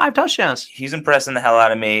tossed 5 touchdowns. He's impressing the hell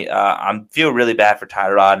out of me. I feel really bad for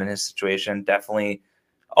Tyrod in his situation. Definitely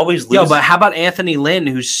always lose. Yo, but how about Anthony Lynn,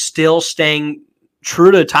 who's still staying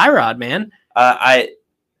true to Tyrod, man?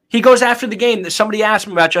 He goes after the game. Somebody asked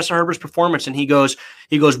him about Justin Herbert's performance, and he goes,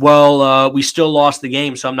 well, we still lost the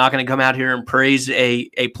game, so I'm not going to come out here and praise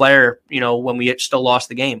a player, when we still lost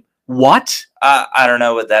the game. What? I don't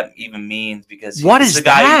know what that even means because What he's is the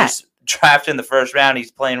guy that? you just drafted in the first round.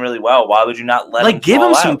 He's playing really well. Why would you not let him give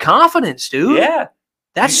him fall some out? confidence, dude. Yeah,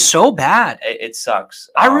 That's so bad. it sucks.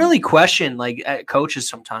 I really question coaches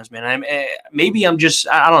sometimes, man. Maybe I'm just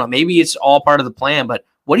I don't know. Maybe it's all part of the plan, but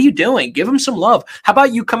what are you doing? Give him some love. How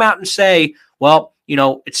about you come out and say, well,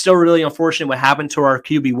 it's still really unfortunate what happened to our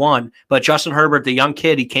QB1, but Justin Herbert, the young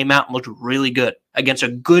kid, he came out and looked really good against a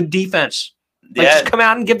good defense. Just come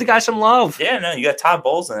out and give the guy some love. Yeah, no, you got Todd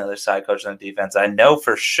Bowles on the other side coaching on defense. I know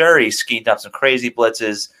for sure he schemed up some crazy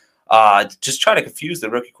blitzes. Just try to confuse the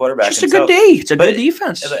rookie quarterback. Just a good D. It's a good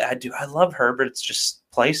defense. I love Herbert's just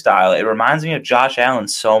play style. It reminds me of Josh Allen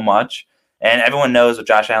so much, and everyone knows what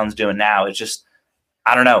Josh Allen's doing now. It's just,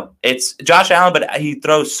 I don't know. It's Josh Allen, but he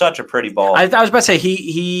throws such a pretty ball. I was about to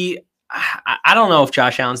say I don't know if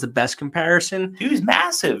Josh Allen's the best comparison. He was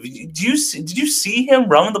massive. Did you see him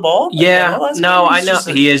run the ball? Yeah, no, I know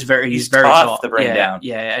he's very tough tall to bring down.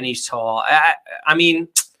 Yeah, and he's tall. I mean,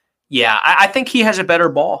 yeah, I think he has a better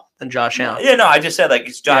ball than Josh Allen. Yeah, no, I just said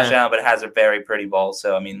it's Josh Allen, but it has a very pretty ball.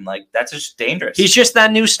 So I mean, that's just dangerous. He's just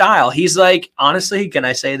that new style. He's honestly, can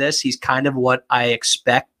I say this? He's kind of what I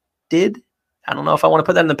expected. I don't know if I want to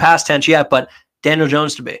put that in the past tense yet, but Daniel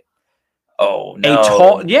Jones to be. Oh no! A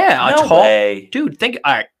tall way. Dude. Think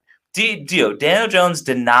all right. Daniel Jones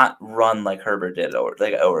did not run like Herbert did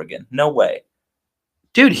at Oregon. No way.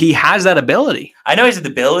 Dude, he has that ability. I know he has the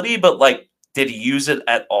ability, but did he use it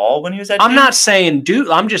at all when he was at? I'm not saying, dude.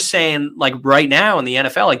 I'm just saying, right now in the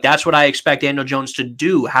NFL, that's what I expect Daniel Jones to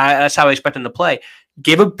do. That's how I expect him to play.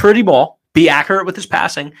 Give a pretty ball, be accurate with his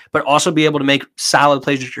passing, but also be able to make solid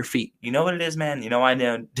plays with your feet. You know what it is, man? You know I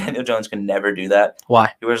know Daniel Jones can never do that.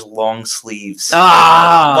 Why? He wears long sleeves.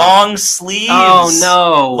 Long sleeves. Oh,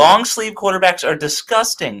 no. Long sleeve quarterbacks are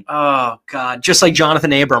disgusting. Oh, God. Just like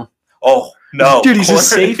Jonathan Abram. Oh, no. Dude, he's a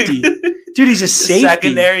safety. Dude, he's a safety.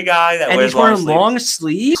 Secondary guy that wears long sleeves. And he's wearing long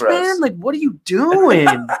sleeves, Gross. man? What are you doing?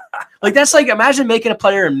 That's imagine making a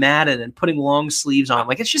player in Madden and putting long sleeves on.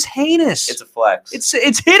 It's just heinous. It's a flex. It's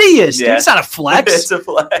hideous, yeah. dude. It's not a flex. It's a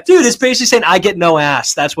flex. Dude, it's basically saying I get no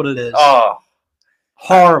ass. That's what it is. Oh.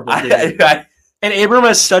 Horrible, dude. And Abram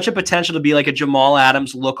has such a potential to be like a Jamal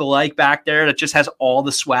Adams lookalike back there that just has all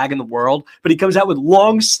the swag in the world, but he comes out with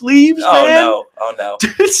long sleeves, man. Oh, no.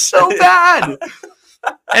 Dude, it's so bad.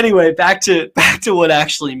 Anyway, back to what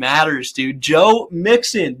actually matters, dude. Joe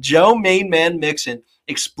main man Mixon,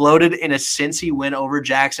 exploded in a Cincy win over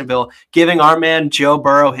Jacksonville, giving our man Joe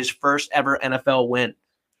Burrow his first ever NFL win.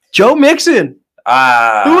 Joe Mixon.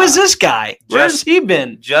 Who is this guy? Where has he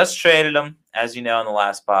been? Just traded him, as you know, in the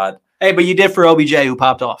last pod. Hey, but you did for OBJ, who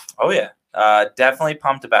popped off. Oh, yeah. Definitely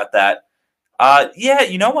pumped about that. Yeah,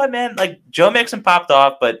 you know what, man? Joe Mixon popped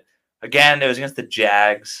off, but again, it was against the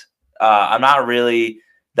Jags. I'm not really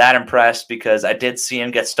that impressed because I did see him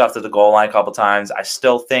get stuffed at the goal line a couple times. I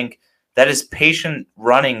still think that his patient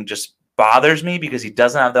running just bothers me because he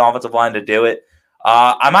doesn't have the offensive line to do it.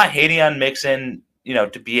 I'm not hating on Mixon,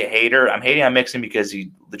 to be a hater. I'm hating on Mixon because he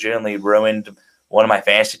legitimately ruined one of my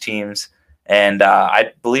fantasy teams. And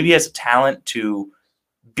I believe he has a talent to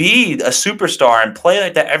be a superstar and play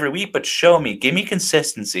like that every week, but give me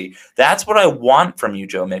consistency. That's what I want from you,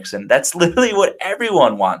 Joe Mixon. That's literally what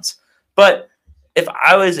everyone wants. But if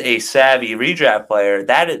I was a savvy redraft player,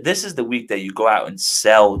 this is the week that you go out and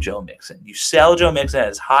sell Joe Mixon. You sell Joe Mixon at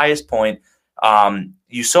his highest point.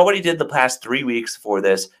 You saw what he did the past 3 weeks before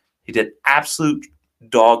this. He did absolute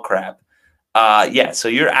dog crap. So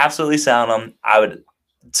you're absolutely selling him. I would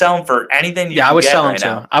sell him for anything I would sell him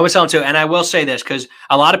too. I would sell him too. And I will say this because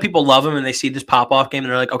a lot of people love him and they see this pop-off game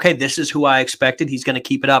and they're like, okay, this is who I expected. He's going to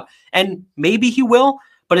keep it up. And maybe he will,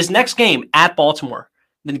 but his next game at Baltimore,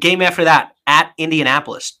 the game after that at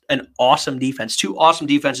Indianapolis, an awesome defense, 2 awesome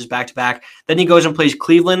defenses back-to-back. Then he goes and plays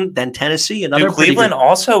Cleveland, then Tennessee. Cleveland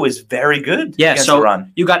also is very good against the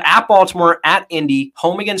run. You got at Baltimore, at Indy,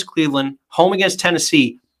 home against Cleveland, home against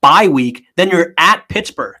Tennessee, bye week. Then you're at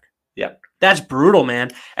Pittsburgh. Yep. That's brutal,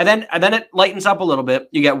 man. And then it lightens up a little bit.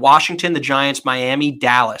 You get Washington, the Giants, Miami,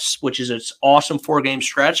 Dallas, which is an awesome 4-game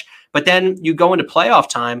stretch. But then you go into playoff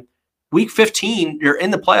time. Week 15, you're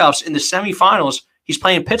in the playoffs in the semifinals. He's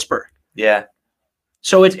playing Pittsburgh. Yeah.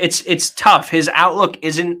 So it's tough. His outlook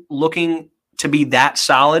isn't looking to be that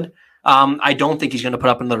solid. I don't think he's going to put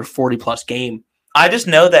up another 40-plus game. I just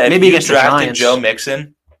know that maybe if you against drafted Joe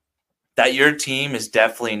Mixon, that your team is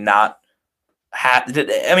definitely not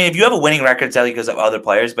if you have a winning record, it's because of other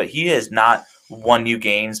players, but he has not won you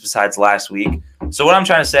games besides last week. So what I'm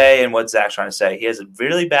trying to say and what Zach's trying to say, he has a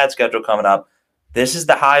really bad schedule coming up. This is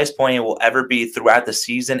the highest point it will ever be throughout the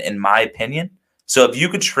season, in my opinion. So if you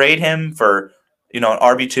could trade him for an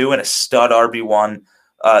RB2 and a stud RB1,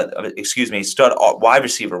 stud wide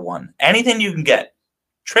receiver 1. Anything you can get,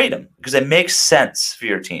 trade them because it makes sense for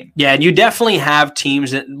your team. Yeah, and you definitely have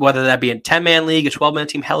teams, whether that be a 10-man league, a 12-man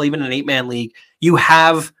team, hell, even an 8-man league, you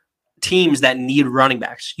have teams that need running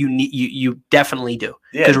backs. You definitely do.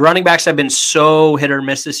 Because running backs have been so hit or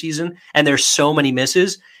miss this season, and there's so many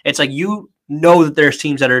misses. It's like that there's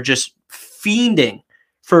teams that are just fiending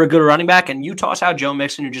for a good running back, and you toss out Joe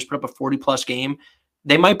Mixon, who just put up a 40-plus game,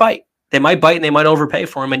 they might bite. They might bite, and they might overpay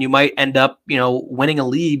for him, and you might end up, winning a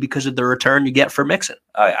league because of the return you get for Mixon.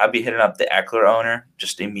 I'd be hitting up the Eckler owner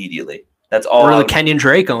just immediately. That's all. Or the Kenyon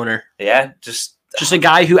Drake owner. Yeah, just a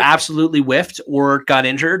guy who absolutely whiffed or got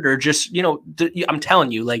injured or just, I'm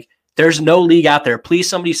telling you, like, there's no league out there. Please,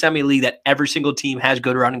 somebody send me a league that every single team has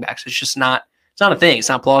good running backs. It's just not. It's not a thing. It's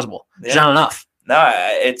not plausible. It's not enough. No,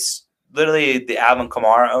 it's literally the Alvin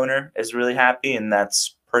Kamara owner is really happy, and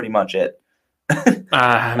that's pretty much it.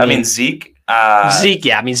 I mean Zeke. Zeke,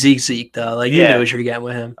 yeah. I mean Zeke though. Like you know what you're getting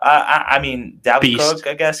with him. I mean Dalvin Cook,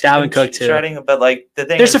 I guess. Dalvin Cook too. Shredding, but like the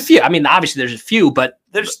thing there's a few. I mean, obviously there's a few, but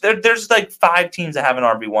there's like 5 teams that have an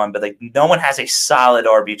RB1, but like no one has a solid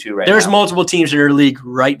RB2 right now. There's multiple teams in your league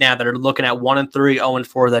right now that are looking at 1-3,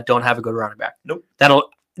 0-4 that don't have a good running back. Nope. That'll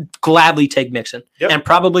gladly take Mixon and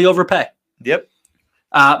probably overpay. Yep.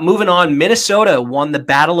 Moving on, Minnesota won the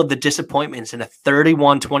battle of the disappointments in a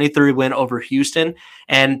 31-23 win over Houston.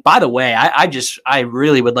 And by the way, I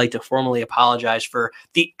really would like to formally apologize for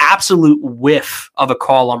the absolute whiff of a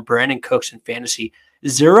call on Brandon Cooks in fantasy.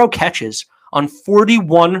 0 catches on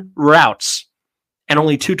 41 routes and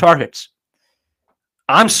only 2 targets.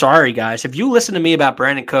 I'm sorry, guys. If you listen to me about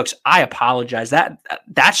Brandon Cooks, I apologize. That's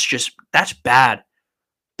bad.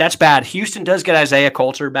 That's bad. Houston does get Isaiah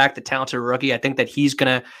Coulter back, the talented rookie. I think that he's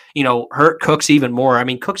going to, hurt Cooks even more. I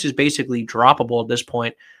mean, Cooks is basically droppable at this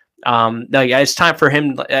point. It's time for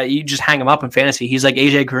him. You just hang him up in fantasy. He's like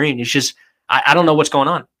AJ Green. He's just, I don't know what's going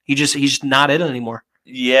on. He's not it anymore.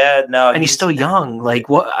 Yeah, no. And he's still young. Like,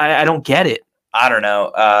 what? I don't get it. I don't know.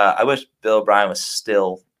 I wish Bill O'Brien was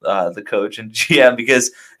still the coach and GM, because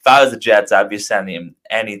if I was the Jets, I'd be sending him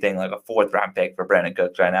anything like a 4th-round pick for Brandon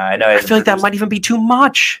Cooks right now. I feel like that might even be too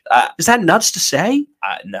much. Is that nuts to say?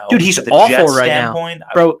 No. Dude, he's awful right now.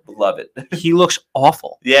 Bro, I love it. He looks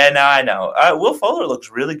awful. Yeah, no, I know. Will Fuller looks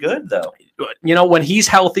really good, though. When he's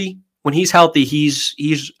healthy,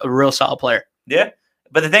 he's a real solid player. Yeah.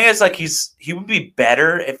 But the thing is, like, he would be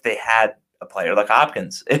better if they had a player like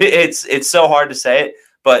Hopkins. It's so hard to say it,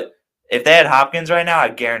 but if they had Hopkins right now, I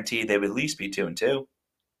guarantee they would at least be 2-2.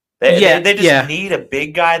 They just need a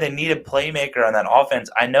big guy. They need a playmaker on that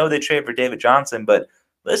offense. I know they traded for David Johnson, but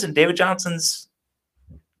listen, David Johnson's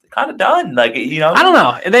kind of done. Like, I don't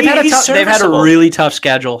know. They've had a really tough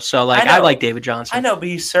schedule. So like, I like David Johnson. I know, but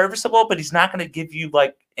he's serviceable, but he's not going to give you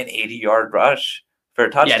like an 80-yard rush for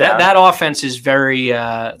a touchdown. Yeah, that offense is very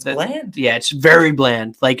bland. Yeah, it's very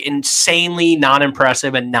bland. Like insanely not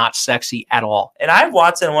impressive and not sexy at all. And I have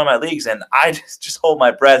Watson in one of my leagues, and I just hold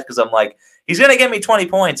my breath because I'm like, he's going to get me 20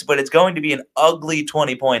 points, but it's going to be an ugly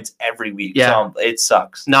 20 points every week. Yeah. So it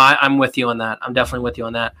sucks. No, I'm with you on that. I'm definitely with you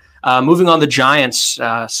on that. Moving on, the Giants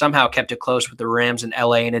somehow kept it close with the Rams in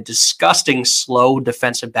LA in a disgusting, slow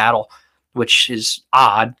defensive battle, which is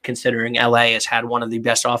odd considering LA has had one of the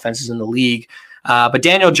best offenses in the league. But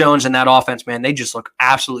Daniel Jones and that offense, man, they just look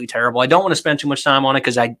absolutely terrible. I don't want to spend too much time on it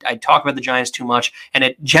because I talk about the Giants too much, and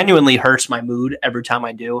it genuinely hurts my mood every time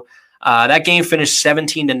I do. That game finished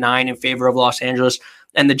 17-9 in favor of Los Angeles.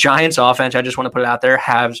 And the Giants offense, I just want to put it out there,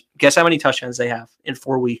 guess how many touchdowns they have in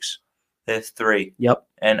 4 weeks? They have 3. Yep.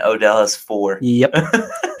 And Odell has 4. Yep.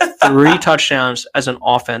 3 touchdowns as an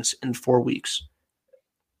offense in 4 weeks.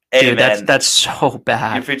 Hey, dude, man, that's so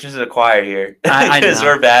bad. You're preaching to the choir here. Because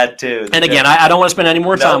we're bad too. And again, I don't want to spend any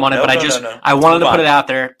more time on it, but I wanted to put it out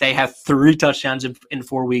there. They have 3 touchdowns in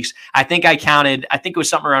 4 weeks. I think it was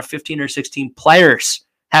something around 15 or 16 players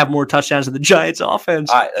have more touchdowns than the Giants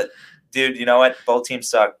offense. Dude, you know what? Both teams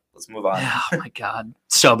suck. Let's move on. Oh my God.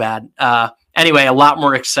 So bad. Anyway, a lot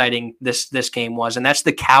more exciting this game was, and that's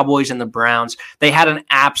the Cowboys and the Browns. They had an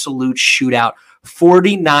absolute shootout.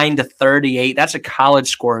 49-38. That's a college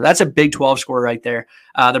score. That's a Big 12 score right there.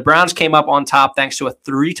 The Browns came up on top thanks to a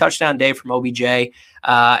 3-touchdown day from OBJ.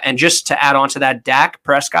 And just to add on to that, Dak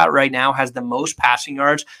Prescott right now has the most passing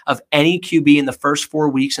yards of any QB in the first 4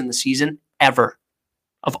 weeks in the season ever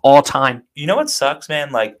of all time. You know what sucks,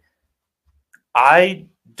 man? Like, I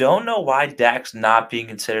don't know why Dak's not being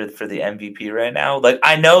considered for the MVP right now. Like,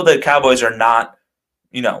 I know the Cowboys are not,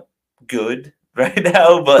 good right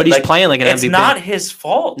now, but he's playing like an MVP. It's not his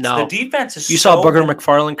fault. No. The defense is You saw Booger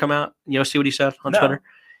McFarland come out? You see what he said on Twitter?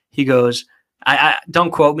 He goes, I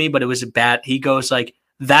don't quote me, but it was a bad. He goes like,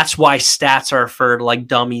 that's why stats are for like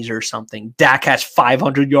dummies or something. Dak has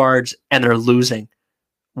 500 yards and they're losing.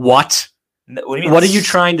 What? What do you mean? What are you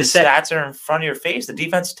trying to say? Stats are in front of your face. The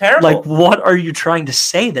defense is terrible. Like, what are you trying to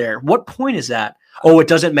say there? What point is that? Oh, it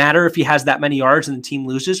doesn't matter if he has that many yards and the team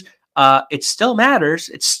loses. It still matters.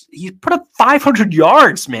 He put up 500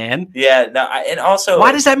 yards, man. Yeah, no, and also,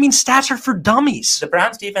 why does that mean stats are for dummies? The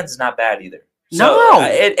Browns' defense is not bad either. So, no,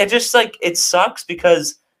 it just like it sucks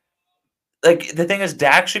because, like, the thing is,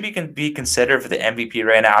 Dak should be considered for the MVP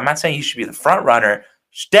right now. I'm not saying he should be the front runner.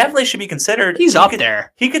 Definitely should be considered. He's up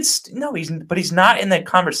there. He could but he's not in the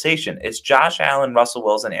conversation. It's Josh Allen, Russell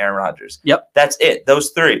Wilson, Aaron Rodgers. Yep, that's it.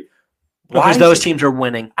 Those three. Because those teams are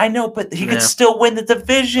winning. I know, but he could still win the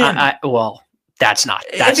division. Well, that's not.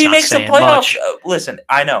 If he makes the playoffs, much. Listen,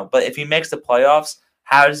 I know, but if he makes the playoffs,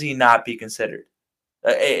 how does he not be considered?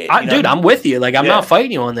 Dude, I'm with you. Like, I'm not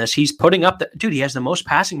fighting you on this. He's putting up dude. He has the most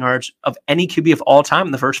passing yards of any QB of all time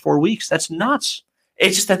in the first 4 weeks. That's nuts.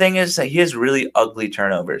 It's just the thing is that he has really ugly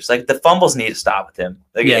turnovers. Like, the fumbles need to stop with him.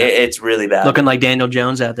 Like, it's really bad. Looking like Daniel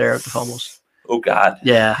Jones out there with the fumbles. Oh, God.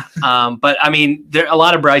 Yeah. But, I mean, there are a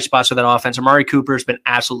lot of bright spots with that offense. Amari Cooper has been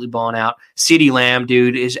absolutely balling out. CeeDee Lamb,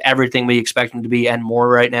 dude, is everything we expect him to be and more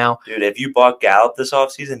right now. Dude, if you bought Gallup this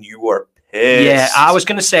offseason, you were pissed. Yeah, I was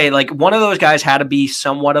going to say, like, one of those guys had to be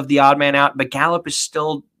somewhat of the odd man out, but Gallup is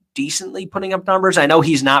still decently putting up numbers. I know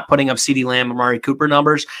he's not putting up CeeDee Lamb, Amari Cooper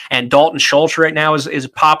numbers, and Dalton Schultz right now is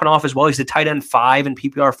popping off as well. He's the tight end 5 in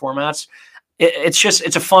PPR formats.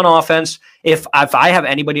 It's a fun offense. If I have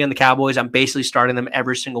anybody on the Cowboys, I'm basically starting them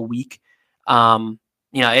every single week.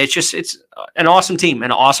 It's an awesome team,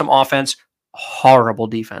 an awesome offense, horrible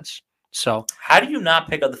defense. So how do you not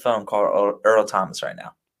pick up the phone and call Earl Thomas right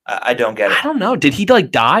now? I don't get it. I don't know. Did he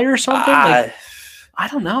like die or something? I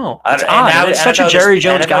don't know. It's odd. Now, it's such a Jerry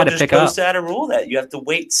Jones guy to pick up. Just out a rule that you have to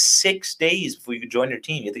wait 6 days before you can join your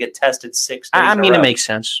team. You have to get tested 6 days. I mean, it makes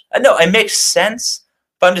sense. No, it makes sense,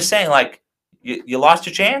 but I'm just saying, like, you lost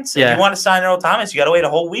your chance. If you want to sign Earl Thomas, you got to wait a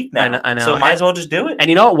whole week now. I know. So might as well just do it. And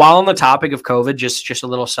you know what? While on the topic of COVID, just a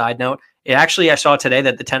little side note. I saw today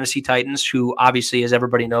that the Tennessee Titans, who obviously, as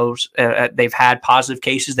everybody knows, they've had positive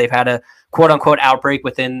cases. They've had a quote-unquote outbreak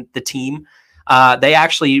within the team. They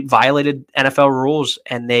actually violated NFL rules,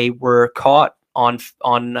 and they were caught on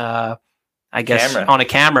a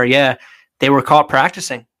camera. Yeah, they were caught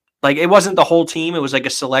practicing. Like, it wasn't the whole team; it was like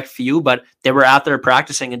a select few, but they were out there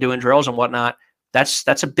practicing and doing drills and whatnot. That's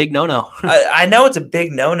a big no-no. I know it's a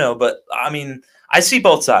big no-no, but I mean, I see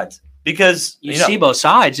both sides because you see both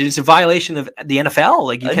sides. It's a violation of the NFL.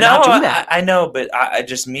 Like, you cannot do that. I know, but I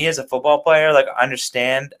just, me as a football player, like, I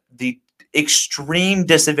understand the extreme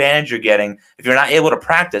disadvantage you're getting if you're not able to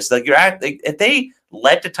practice. Like, if they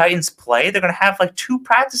let the Titans play, they're going to have like 2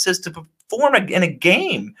 practices to perform in a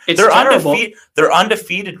game. They're undefeated. They're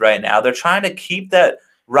undefeated right now. They're trying to keep that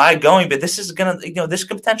ride going, but this is gonna, this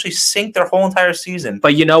could potentially sink their whole entire season.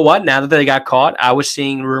 But you know what? Now that they got caught, I was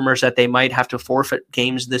seeing rumors that they might have to forfeit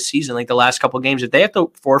games this season, like the last couple of games. If they have to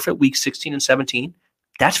forfeit week 16 and 17,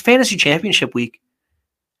 that's fantasy championship week.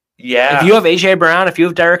 Yeah. If you have AJ Brown, if you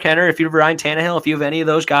have Derrick Henry, if you have Ryan Tannehill, if you have any of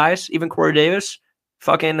those guys, even Corey Davis,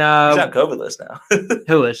 fucking he's on COVID list now.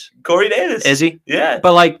 Who is? Corey Davis. Is he? Yeah.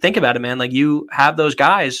 But like, think about it, man. Like, you have those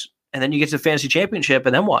guys, and then you get to the fantasy championship,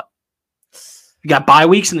 and then what? You got bye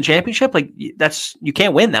weeks in the championship. Like, you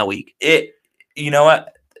can't win that week. You know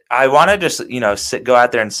what? I want to just go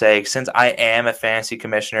out there and say, since I am a fantasy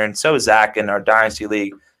commissioner, and so is Zack in our Dynasty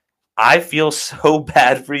League, I feel so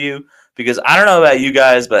bad for you because I don't know about you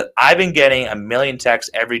guys, but I've been getting a million texts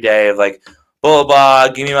every day of like, blah, blah,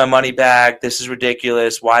 give me my money back. This is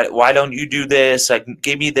ridiculous. Why don't you do this? Like,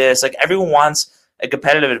 give me this. Like, everyone wants a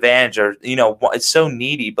competitive advantage, or, it's so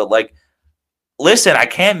needy. But, like, listen, I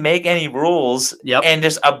can't make any rules and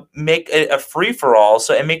just make it a free-for-all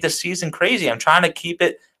and make the season crazy. I'm trying to keep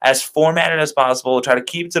it as formatted as possible, try to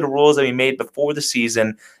keep it to the rules that we made before the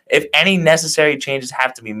season. If any necessary changes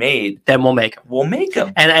have to be made, then we'll make them. We'll make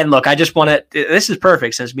them. And look, I just want to – this is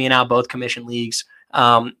perfect since me and Al both commission leagues.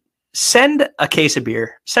 Send a case of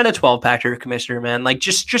beer. Send a 12-pack to your commissioner, man. Like,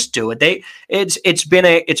 just do it. It's been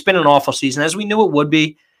an awful season, as we knew it would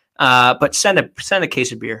be. But send a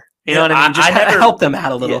case of beer. You know what I mean? Just help them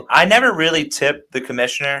out a little. Yeah, I never really tip the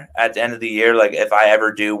commissioner at the end of the year, like, if I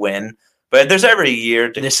ever do win. But there's every year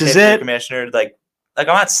to tip the commissioner. Like I'm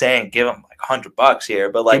not saying give him like $100 here,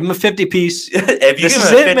 but like give him a 50 piece. If you give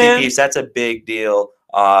him a 50 piece, that's a big deal.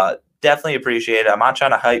 Definitely appreciate it. I'm not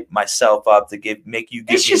trying to hype myself up to make you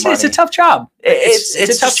give me money. It's a tough job. It's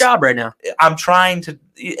a tough job right now. I'm trying to.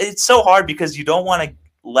 It's so hard because you don't want to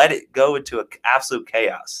let it go into an absolute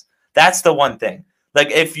chaos. That's the one thing.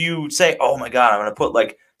 Like if you say, "Oh my God, I'm going to put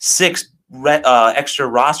like 6 extra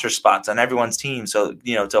roster spots on everyone's team," so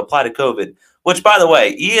to apply to COVID. Which, by the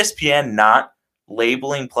way, ESPN not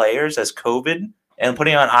labeling players as COVID and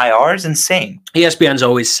putting on IR is insane. ESPN's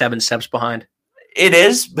always 7 steps behind. It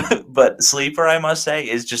is, but Sleeper, I must say,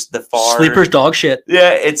 is just the far. Sleeper's dog shit.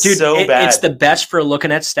 Yeah, it's so bad. It's the best for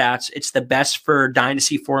looking at stats. It's the best for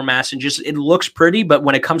dynasty formats, and just it looks pretty. But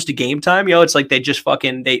when it comes to game time, it's like they just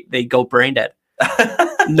fucking they go brain dead.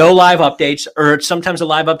 No live updates, or sometimes the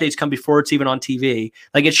live updates come before it's even on TV.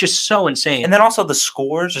 Like it's just so insane. And then also the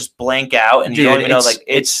scores just blank out, and you don't even know. Like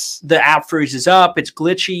it's the app freezes up. It's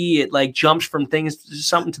glitchy. It like jumps from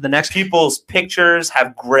something to the next. People's pictures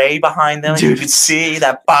have gray behind them. You can see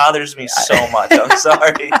that bothers me so much. I'm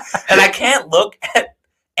sorry, and I can't look at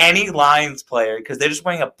any Lions player because they're just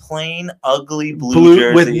wearing a plain, ugly blue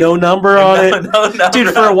jersey with no number on it. No number.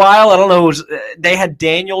 Dude, for a while, I don't know, they had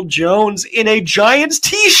Daniel Jones in a Giants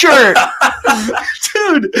t-shirt.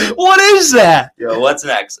 Dude, what is that? Yo, what's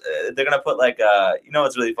next? They're gonna put like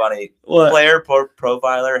what's really funny? What? Player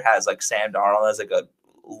profiler has like Sam Darnold as like a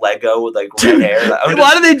Lego with like red hair. Dude,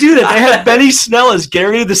 why do they do that? They had Benny Snell as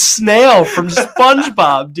Gary the Snail from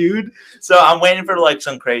SpongeBob, dude. So I'm waiting for like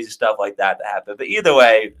some crazy stuff like that to happen. But either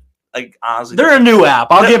way, like honestly, they're a new app.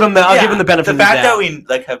 I'll give them the benefit of the doubt. The fact that we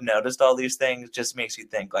like have noticed all these things just makes you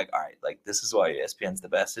think like, all right, like this is why ESPN's the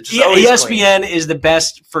best. It's just ESPN clean. is the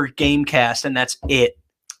best for Gamecast, and that's it.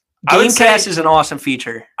 Gamecast is an awesome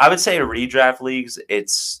feature. I would say redraft leagues,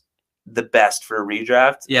 it's the best for a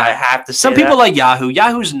redraft. Yeah, I have to say some people like Yahoo.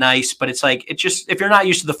 Yahoo's nice, but it's like it's just if you're not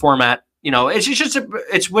used to the format,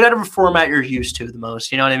 it's whatever format you're used to the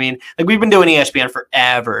most. You know what I mean? Like we've been doing ESPN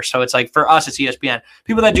forever, so it's like for us it's ESPN.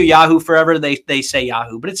 People that do Yahoo forever, they say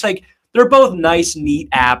Yahoo, but it's like they're both nice, neat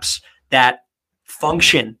apps that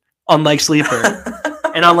function, unlike Sleeper.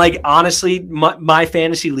 And unlike, honestly, my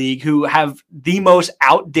fantasy league, who have the most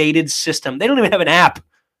outdated system, they don't even have an app.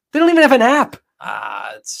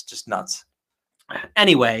 It's just nuts.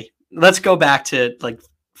 Anyway, let's go back to like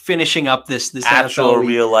finishing up this actual NFL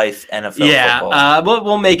real life NFL football.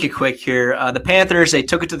 We'll make it quick here. The Panthers, they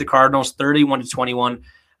took it to the Cardinals 31-21.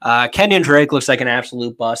 Kenyon Drake looks like an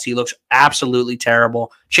absolute bust. He looks absolutely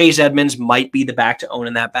terrible. Chase Edmonds might be the back to own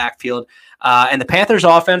in that backfield. And the Panthers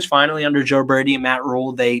offense, finally under Joe Brady and Matt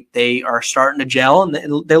Rule, they are starting to gel, and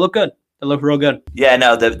they look good. They look real good. Yeah,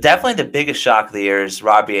 no, definitely the biggest shock of the year is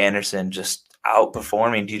Robbie Anderson just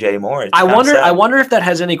outperforming DJ Moore. I wonder if that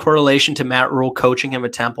has any correlation to Matt Rule coaching him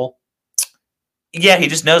at Temple. Yeah, he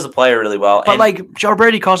just knows the player really well. But like Joe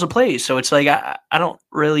Brady calls the plays, so it's like I don't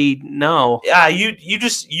really know. Yeah,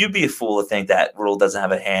 you'd be a fool to think that Rule doesn't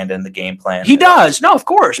have a hand in the game plan. He does, no, of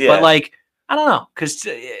course, yeah. But like I don't know, because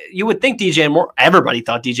you would think DJ Moore. Everybody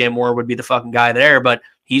thought DJ Moore would be the fucking guy there, but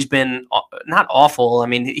he's been not awful. I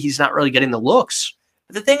mean, he's not really getting the looks.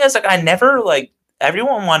 But the thing is, like, I never like.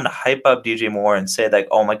 Everyone wanted to hype up DJ Moore and say like,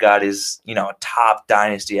 "Oh my God, he's a top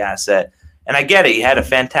dynasty asset." And I get it; he had a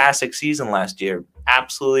fantastic season last year.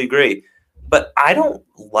 Absolutely agree. But I don't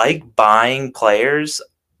like buying players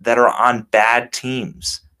that are on bad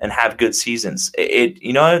teams and have good seasons.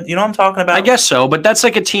 You know what I'm talking about? I guess so, but that's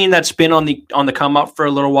like a team that's been on the come up for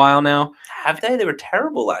a little while now. Have they? They were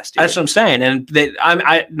terrible last year. That's what I'm saying, and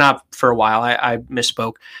I not for a while. I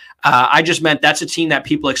misspoke. I just meant that's a team that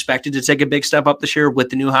people expected to take a big step up this year with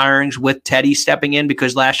the new hirings, with Teddy stepping in,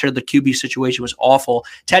 because last year the QB situation was awful.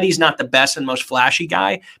 Teddy's not the best and most flashy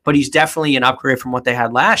guy, but he's definitely an upgrade from what they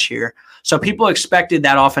had last year. So people expected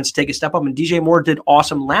that offense to take a step up, and DJ Moore did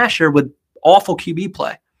awesome last year with awful QB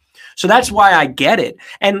play. So that's why I get it.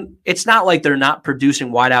 And it's not like they're not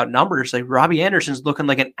producing wideout numbers. Like Robbie Anderson's looking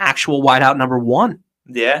like an actual wideout number one.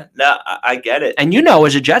 Yeah, no, I get it. And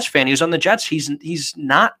as a Jets fan, he was on the Jets. He's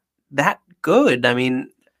not that good. I mean,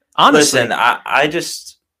 honestly.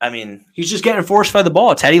 Listen, he's just getting forced by the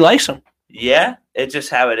ball. Teddy likes him. Yeah, it's just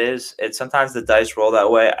how it is. It's sometimes the dice roll that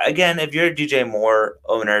way. Again, if you're a DJ Moore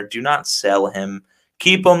owner, do not sell him.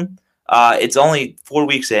 Keep him. It's only 4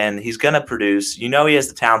 weeks in. He's going to produce. He has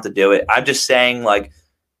the talent to do it. I'm just saying, like,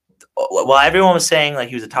 while everyone was saying, like,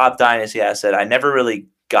 he was a top dynasty asset, I never really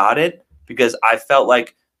got it because I felt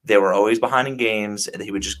like they were always behind in games and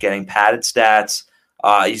he was just getting padded stats.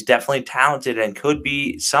 He's definitely talented and could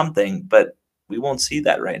be something, but we won't see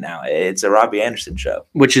that right now. It's a Robbie Anderson show.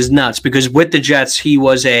 Which is nuts because with the Jets, he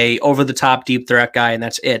was a over-the-top deep threat guy, and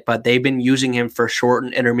that's it. But they've been using him for short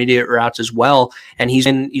and intermediate routes as well, and he's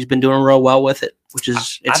been doing real well with it, which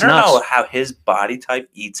is I don't nuts. know how his body type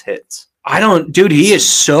eats hits. Dude, he is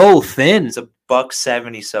so thin. It's a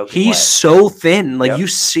 $170 soaking He's wet. so thin. Like, Yep. You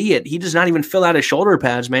see it. He does not even fill out his shoulder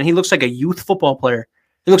pads, man. He looks like a youth football player.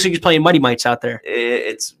 It looks like he's playing Mighty Mites out there.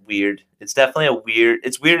 It's weird. It's definitely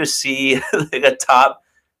it's weird to see like a top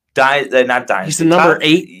not dynasty. He's the number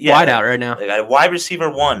 8 wideout right now. Like a wide receiver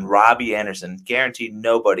 1, Robbie Anderson. Guaranteed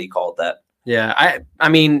nobody called that. Yeah, I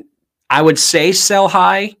mean, I would say sell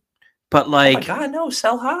high, but like, oh my God, no,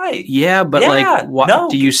 sell high. Yeah, but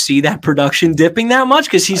do you see that production dipping that much?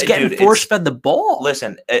 Because he's getting force fed the ball.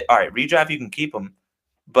 Listen, all right, redraft you can keep him,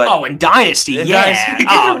 but in Dynasty, Dynasty,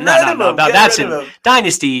 no, that's in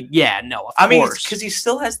Dynasty. Yeah, no, of course. Because he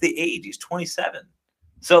still has the age. He's 27.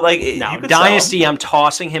 So like, no, Dynasty, I'm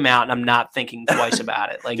tossing him out, and I'm not thinking twice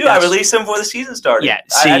about it. Like, dude, I released him before the season started. Yeah,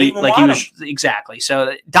 see, like he was exactly.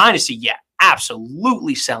 So Dynasty, yeah.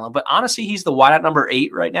 Absolutely sell him. But honestly, he's the wideout number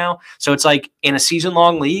 8 right now. So it's like in a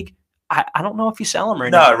season-long league, I don't know if you sell him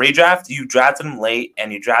now. No, redraft, you drafted him late,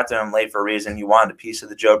 and you drafted him late for a reason. You wanted a piece of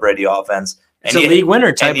the Joe Brady offense. It's a league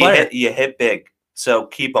winner type player. You hit big, so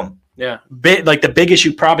keep him. Yeah. Like the biggest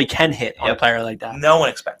you probably can hit on a player like that. No one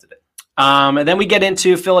expected it. And then we get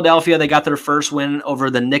into Philadelphia. They got their first win over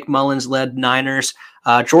the Nick Mullins-led Niners.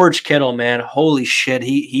 George Kittle, man, holy shit.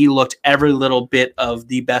 He looked every little bit of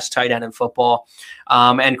the best tight end in football.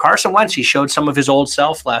 And Carson Wentz, he showed some of his old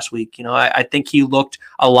self last week. You know, I think he looked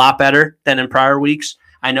a lot better than in prior weeks.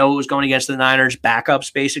 I know it was going against the Niners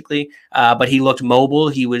backups basically, but he looked mobile.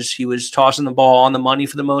 He was tossing the ball on the money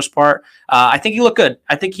for the most part. I think he looked good.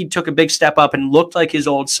 I think he took a big step up and looked like his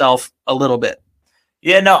old self a little bit.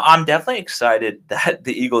 Yeah, no, I'm definitely excited that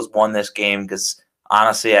the Eagles won this game because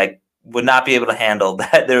honestly, I would not be able to handle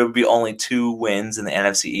that there would be only 2 wins in the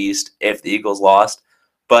NFC East if the Eagles lost.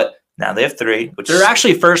 But now they have 3. They're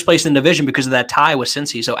actually first place in the division because of that tie with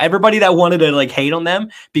Cincy. So everybody that wanted to like hate on them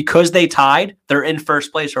because they tied, they're in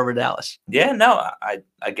first place over Dallas. Yeah, no,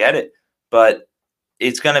 I get it. But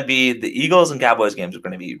it's going to be the Eagles and Cowboys games are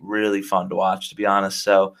going to be really fun to watch, to be honest.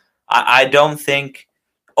 So I don't think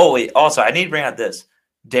 – oh, wait, also I need to bring out this.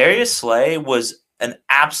 Darius Slay was an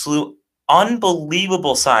absolute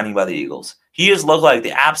unbelievable signing by the Eagles. He has looked like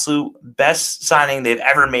the absolute best signing they've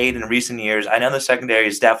ever made in recent years. I know the secondary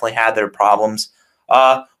has definitely had their problems.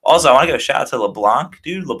 Also, I want to give a shout out to LeBlanc.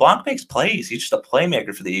 Dude, LeBlanc makes plays. He's just a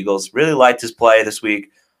playmaker for the Eagles. Really liked his play this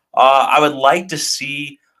week. I would like to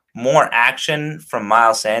see more action from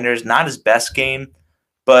Miles Sanders. Not his best game,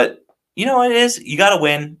 but you know what it is? You got to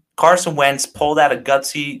win. Carson Wentz pulled out a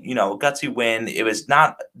gutsy win. It was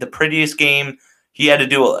not the prettiest game. He had to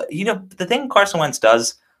do, the thing Carson Wentz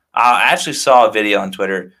does, I actually saw a video on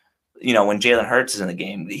Twitter, when Jalen Hurts is in the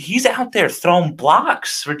game. He's out there throwing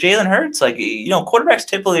blocks for Jalen Hurts. Like, quarterbacks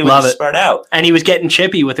typically would spread out. And he was getting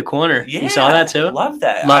chippy with the corner. Yeah, you saw that too? Love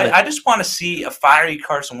that. I just want to see a fiery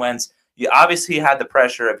Carson Wentz. You obviously had the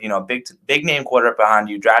pressure of, big name quarterback behind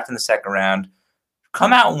you, drafted in the second round.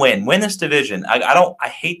 Come out and win this division. I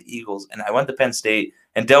hate the Eagles, and I went to Penn State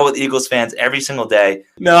and dealt with Eagles fans every single day.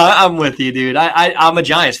 No, I'm with you, dude. I'm a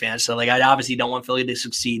Giants fan, so like I obviously don't want Philly to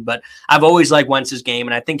succeed, but I've always liked Wentz's game,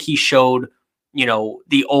 and I think he showed,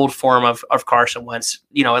 the old form of Carson Wentz,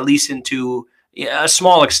 at least into a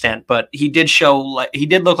small extent, but he did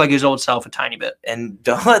look like his old self a tiny bit. And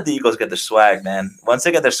don't let the Eagles get their swag, man. Once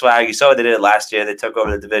they get their swag, you saw what they did last year. They took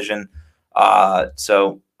over the division.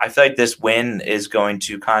 So I feel like this win is going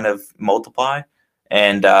to kind of multiply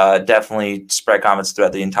and definitely spread confidence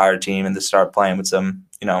throughout the entire team and to start playing with some,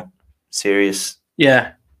 serious.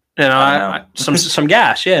 Yeah. Some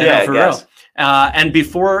gas. Yeah, for real. And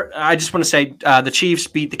before, I just want to say the Chiefs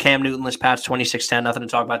beat the Cam Newton-less Pats 26-10. Nothing to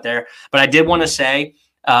talk about there. But I did want to say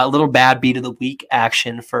a little bad beat of the week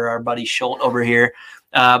action for our buddy Sholt over here.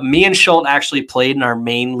 Me and Sholt actually played in our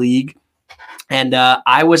main league. And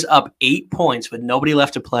I was up 8 points with nobody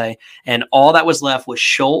left to play. And all that was left was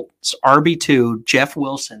Schultz, RB2, Jeff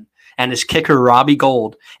Wilson, and his kicker, Robbie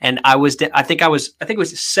Gould. And I think it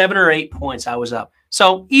was 7 or 8 points I was up.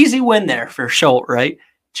 So easy win there for Schultz, right?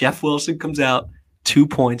 Jeff Wilson comes out, 2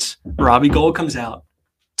 points. Robbie Gould comes out,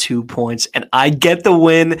 2 points. And I get the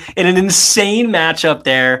win in an insane matchup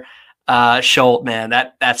there. Schultz, man,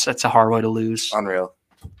 that's a hard way to lose. Unreal.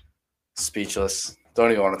 Speechless. Don't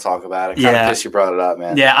even want to talk about it. Kind of pissed you brought it up,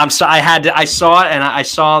 man. Yeah, I saw it, and I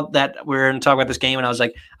saw that we were going to talk about this game, and I was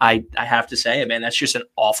like, I have to say it, man. That's just an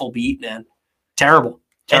awful beat, man. Terrible.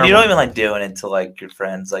 And you don't even like doing it to like your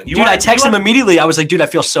friends. Like, I texted him immediately. I was like, dude, I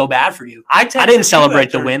feel so bad for you. I didn't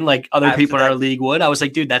celebrate the win like other people in our league would. I was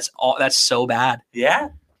like, dude, that's so bad. Yeah.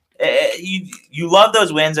 You love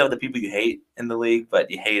those wins over the people you hate in the league, but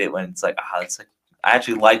you hate it when it's like, it's like I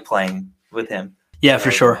actually like playing with him. Yeah, for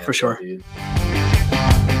sure. Dude.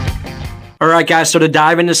 All right, guys. So to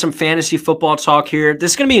dive into some fantasy football talk here,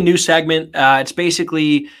 this is going to be a new segment. It's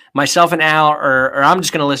basically myself and Al, or I'm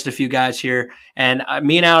just going to list a few guys here, and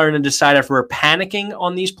me and Al are going to decide if we're panicking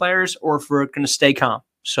on these players or if we're going to stay calm.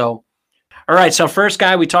 So, all right. So first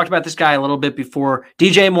guy, we talked about this guy a little bit before.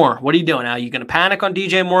 DJ Moore. What are you doing, Al? Are you going to panic on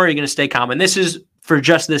DJ Moore, or are you going to stay calm? And this is for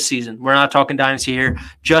just this season. We're not talking dynasty here.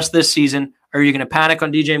 Just this season. Are you going to panic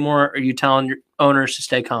on DJ Moore, or are you telling your owners to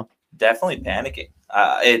stay calm? Definitely panicking.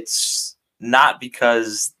 It's not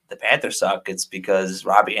because the Panthers suck. It's because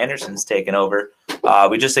Robbie Anderson's taken over.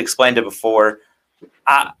 We just explained it before.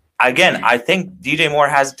 Again, I think DJ Moore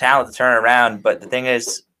has the talent to turn around, but the thing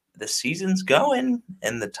is, the season's going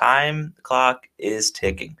and the time clock is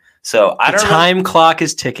ticking. So the time clock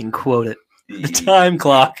is ticking. Quote it. The time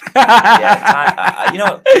clock.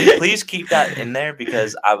 Yeah, please keep that in there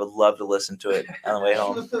because I would love to listen to it on the way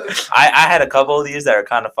home. I had a couple of these that are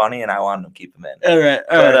kind of funny, and I wanted to keep them in. All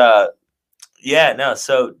right.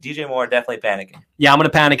 So DJ Moore definitely panicking. Yeah, I'm going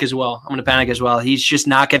to panic as well. He's just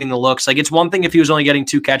not getting the looks. Like, it's one thing if he was only getting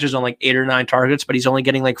 2 catches on like 8 or 9 targets, but he's only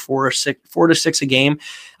getting like 4 to 6 a game.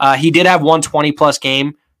 He did have one 20-plus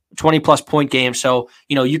point game. So,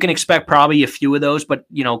 you can expect probably a few of those, but,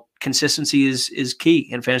 consistency is key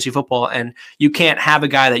in fantasy football. And you can't have a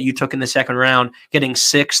guy that you took in the second round getting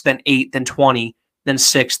 6, then 8, then 20, then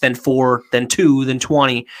 6, then 4, then 2, then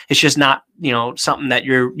 20. It's just not, something that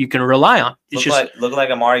you can rely on. It's look like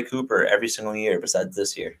Amari Cooper every single year besides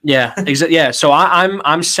this year. Yeah, exactly. Yeah. So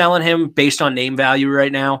I'm selling him based on name value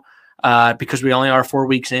right now because we only are 4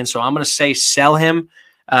 weeks in. So I'm going to say sell him.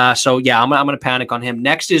 I'm going to panic on him.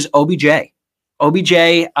 Next is OBJ.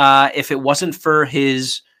 If it wasn't for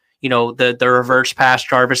his, the reverse pass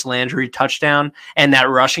Jarvis Landry touchdown and that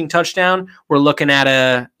rushing touchdown, we're looking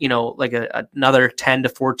at another 10 to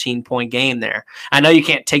 14 point game there. I know you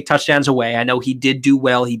can't take touchdowns away. I know he did do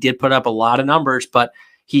well. He did put up a lot of numbers, but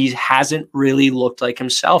he hasn't really looked like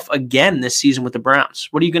himself again this season with the Browns.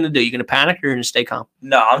 What are you going to do? You going to panic or are you going to stay calm?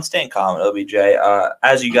 No, I'm staying calm at OBJ.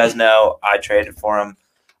 As you guys know, I traded for him.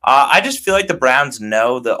 I just feel like the Browns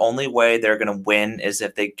know the only way they're going to win is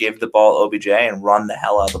if they give the ball OBJ and run the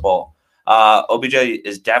hell out of the ball. OBJ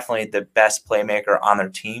is definitely the best playmaker on their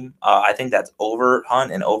team. I think that's over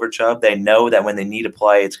Hunt and over Chubb. They know that when they need a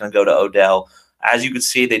play, it's going to go to Odell. As you can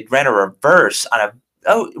see, they ran a reverse on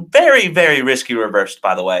a very, very risky reverse,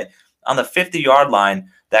 by the way, on the 50-yard line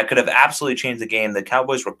that could have absolutely changed the game. The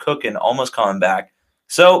Cowboys were cooking, almost coming back.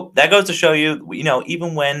 So that goes to show you,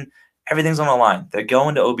 even when everything's on the line, they're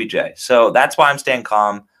going to OBJ. So that's why I'm staying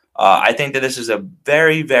calm. I think that this is a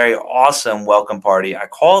very, very awesome welcome party. I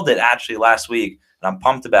called it actually last week, and I'm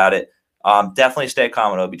pumped about it. Definitely stay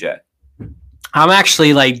calm with OBJ. I'm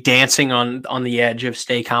actually like dancing on the edge of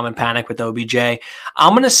stay calm and panic with OBJ.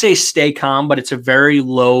 I'm going to say stay calm, but it's a very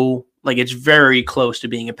low, it's very close to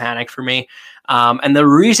being a panic for me. And the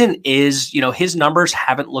reason is, his numbers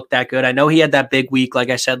haven't looked that good. I know he had that big week, like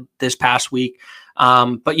I said, this past week.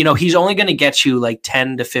 But he's only going to get you like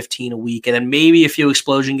 10 to 15 a week and then maybe a few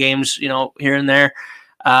explosion games, here and there.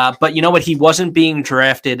 But you know what? He wasn't being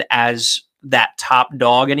drafted as that top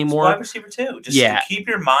dog anymore. Wide receiver too. Just keep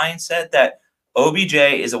your mindset that OBJ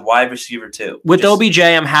is a wide receiver too. With OBJ,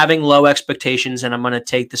 I'm having low expectations and I'm going to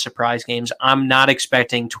take the surprise games. I'm not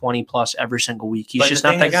expecting 20 plus every single week. He's just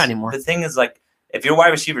not that guy anymore. The thing is, if your wide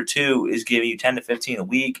receiver 2 is giving you 10 to 15 a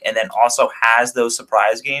week and then also has those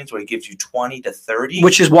surprise games where he gives you 20 to 30.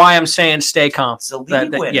 Which is why I'm saying stay calm. It's a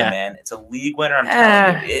league winner, man. It's a league winner. I'm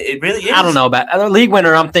telling you. It really is. I don't know about a league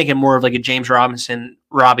winner. I'm thinking more of like a James Robinson,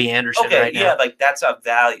 Robbie Anderson right now. Yeah, that's a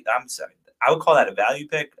value. I'm sorry. I would call that a value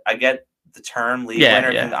pick. I get the term league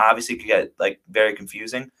winner can obviously get very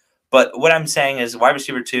confusing. But what I'm saying is wide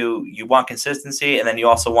receiver 2, you want consistency and then you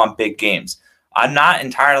also want big games. I'm not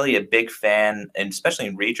entirely a big fan, and especially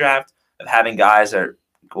in redraft, of having guys that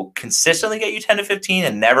will consistently get you 10 to 15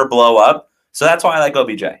 and never blow up. So that's why I like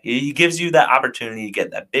OBJ. He gives you that opportunity to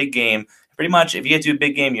get that big game. Pretty much, if you get to a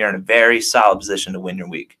big game, you're in a very solid position to win your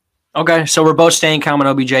week. Okay, so we're both staying calm on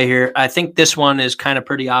OBJ here. I think this one is kind of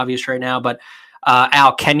pretty obvious right now, but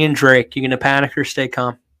Al, Kenyon Drake, you going to panic or stay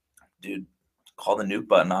calm? Dude, call the nuke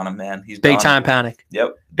button on him, man. He's big done. Time panic.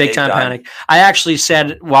 Yep. Big time panic. I actually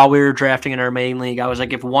said while we were drafting in our main league, I was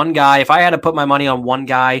like, if I had to put my money on one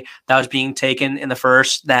guy that was being taken in the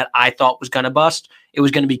first that I thought was going to bust, it was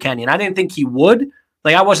going to be Kenyon. I didn't think he would.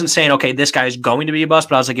 I wasn't saying, okay, this guy is going to be a bust,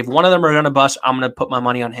 but I was like, if one of them are going to bust, I'm going to put my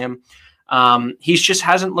money on him. He just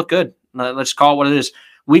hasn't looked good. Let's call it what it is.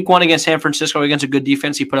 Week 1 against San Francisco against a good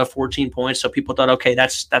defense, he put up 14 points. So people thought, okay,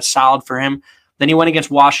 that's solid for him. Then he went against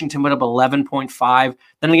Washington, put up 11.5.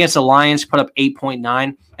 Then against the Lions, put up 8.9.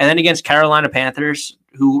 And then against Carolina Panthers,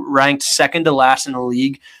 who ranked second to last in the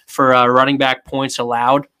league for running back points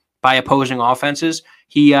allowed by opposing offenses.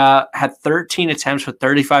 He had 13 attempts for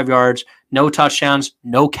 35 yards, no touchdowns,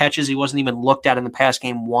 no catches. He wasn't even looked at in the pass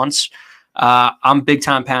game once. I'm big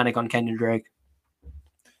time panic on Kenyon Drake.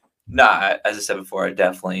 Nah, as I said before, I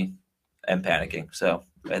definitely am panicking. So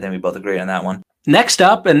I think we both agree on that one. Next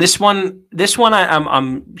up, and this one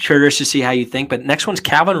I'm curious to see how you think, but next one's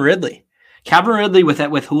Calvin Ridley. Calvin Ridley,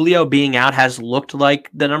 with Julio being out, has looked like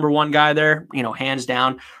the number one guy there, hands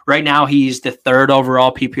down. Right now, he's the third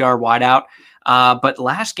overall PPR wideout. But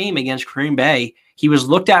last game against Green Bay, he was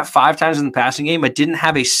looked at 5 times in the passing game, but didn't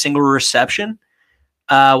have a single reception.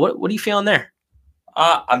 What are you feeling there?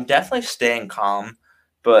 I'm definitely staying calm,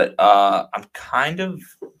 but I'm kind of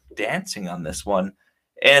dancing on this one.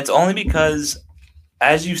 And it's only because,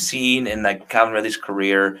 as you've seen in Calvin Ridley's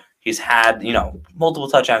career, he's had, multiple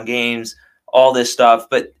touchdown games, all this stuff,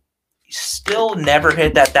 but he still never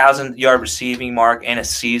hit that 1,000-yard receiving mark in a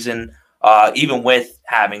season, even with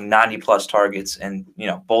having 90-plus targets in,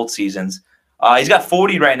 both seasons. He's got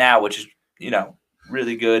 40 right now, which is,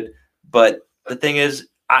 really good. But the thing is,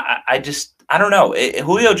 I don't know.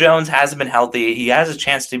 Julio Jones hasn't been healthy. He has a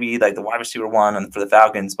chance to be the wide receiver one for the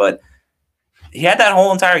Falcons, but he had that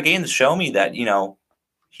whole entire game to show me that,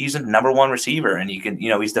 he's a number one receiver and he can,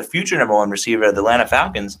 he's the future number one receiver of the Atlanta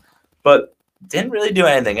Falcons, but didn't really do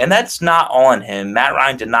anything. And that's not on him. Matt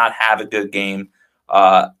Ryan did not have a good game.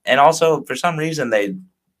 And also, for some reason, they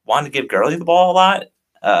wanted to give Gurley the ball a lot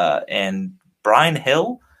and Brian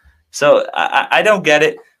Hill. So I don't get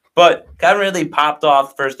it. But Calvin Ridley popped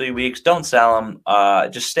off the first 3 weeks. Don't sell him.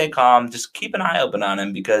 Just stay calm. Just keep an eye open on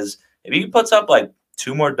him, because if he puts up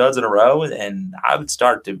 2 more duds in a row, and I would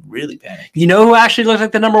start to really panic. You know who actually looked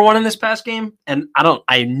like the number one in this past game? And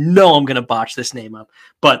I know I'm going to botch this name up,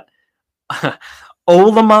 but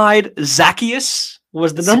Olamide Zacchaeus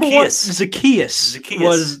was the number one. Zacchaeus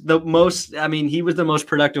was the most. He was the most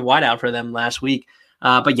productive wideout for them last week.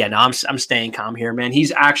 But yeah, no, I'm staying calm here, man.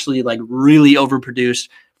 He's actually really overproduced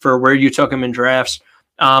for where you took him in drafts.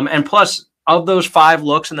 And plus, of those 5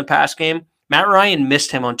 looks in the pass game, Matt Ryan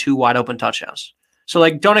missed him on 2 wide open touchdowns. So,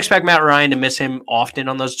 don't expect Matt Ryan to miss him often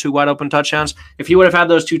on those 2 wide open touchdowns. If he would have had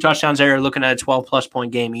those 2 touchdowns there, you're looking at a 12-plus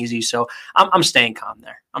point game easy. So, I'm staying calm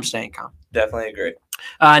there. I'm staying calm. Definitely agree.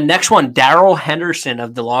 Next one, Darrell Henderson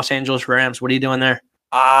of the Los Angeles Rams. What are you doing there?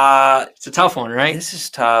 It's a tough one, right? This is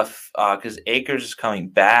tough because Akers is coming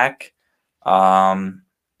back. I'm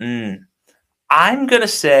going to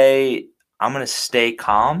say I'm going to stay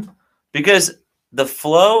calm, because the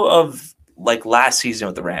flow of last season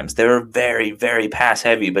with the Rams, they were very, very pass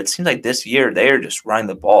heavy, but it seems like this year they are just running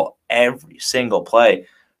the ball every single play.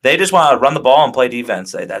 They just want to run the ball and play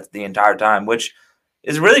defense. That's the entire time, which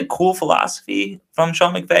is a really cool philosophy from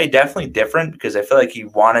Sean McVay. Definitely different, because I feel like he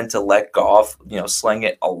wanted to let Goff, sling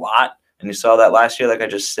it a lot. And you saw that last year, like I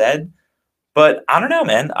just said. But I don't know,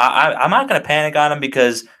 man. I'm not going to panic on him,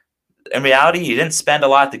 because in reality, you didn't spend a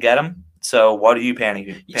lot to get him. So what are you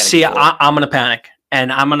panicking? See, I'm going to panic.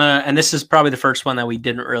 And this is probably the first one that we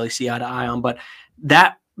didn't really see eye to eye on, but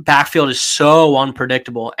that backfield is so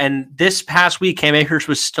unpredictable. And this past week, Cam Akers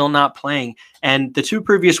was still not playing. And the 2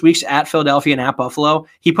 previous weeks at Philadelphia and at Buffalo,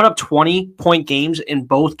 he put up 20-point games in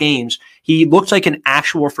both games. He looked like an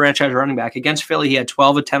actual franchise running back. Against Philly, he had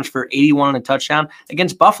 12 attempts for 81 and a touchdown.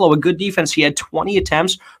 Against Buffalo, a good defense, he had 20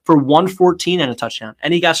 attempts for 114 and a touchdown.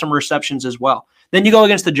 And he got some receptions as well. Then you go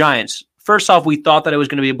against the Giants. First off, we thought that it was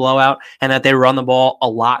going to be a blowout and that they run the ball a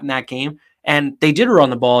lot in that game. And they did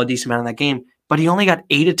run the ball a decent amount in that game, but he only got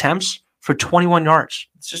 8 attempts for 21 yards.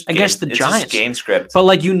 It's just against the Giants. Just game script.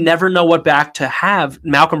 But you never know what back to have.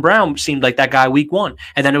 Malcolm Brown seemed like that guy week 1.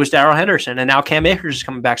 And then it was Darrell Henderson. And now Cam Akers is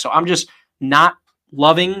coming back. So I'm just not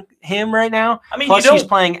loving him right now. Plus, he's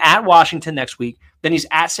playing at Washington next week. Then he's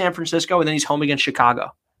at San Francisco. And then he's home against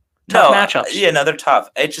Chicago. Tough matchups. Yeah, no, they're tough.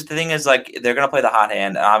 It's just, the thing is, they're going to play the hot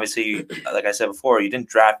hand. And obviously, like I said before, you didn't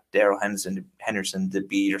draft Darrell Henderson to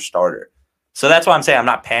be your starter. So that's why I'm saying I'm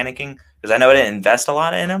not panicking, because I know I didn't invest a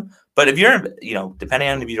lot in him. But if you're, depending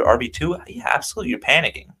on if you're RB2, yeah, absolutely, you're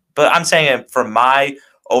panicking. But I'm saying, from my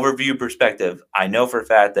overview perspective, I know for a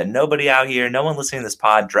fact that nobody out here, no one listening to this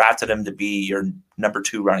pod, drafted him to be your number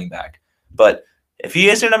 2 running back. But if he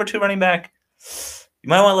is your number 2 running back, you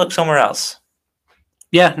might want to look somewhere else.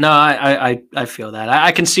 Yeah, no, I feel that.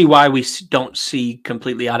 I can see why we don't see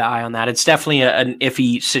completely eye to eye on that. It's definitely an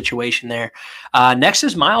iffy situation there. Next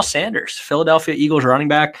is Miles Sanders, Philadelphia Eagles running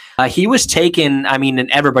back. He was taken,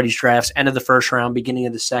 in everybody's drafts, end of the first round, beginning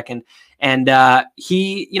of the second. And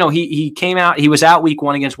he came out, he was out week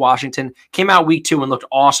 1 against Washington, came out week 2 and looked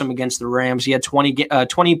awesome against the Rams. He had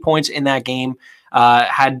 20 points in that game.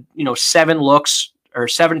 Had 7 looks or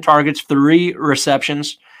 7 targets, 3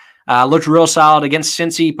 receptions. Looked real solid against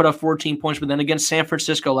Cincy. Put up 14 points, but then against San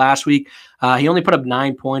Francisco last week, he only put up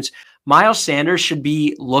 9 points. Miles Sanders should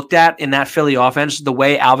be looked at in that Philly offense the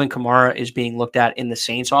way Alvin Kamara is being looked at in the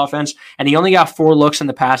Saints offense. And he only got 4 looks in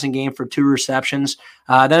the passing game for 2 receptions.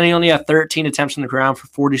 Then he only had 13 attempts on the ground for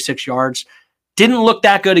 46 yards. Didn't look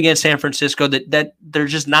that good against San Francisco. That they're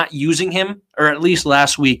just not using him, or at least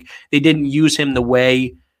last week they didn't use him the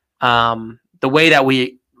way that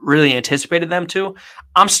we really anticipated them to.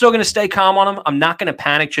 I'm still going to stay calm on him. I'm not going to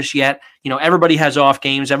panic just yet. Everybody has off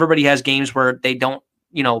games. Everybody has games where they don't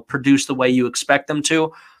produce the way you expect them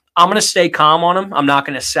to. I'm going to stay calm on him. I'm not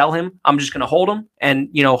going to sell him. I'm just going to hold him and,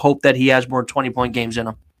 hope that he has more 20-point games in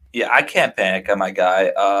him. Yeah, I can't panic on my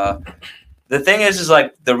guy. The thing is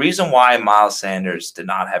like the reason why Miles Sanders did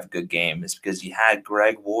not have a good game is because you had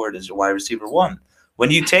Greg Ward as your wide receiver 1.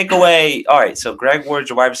 When you take away, all right, so Greg Ward's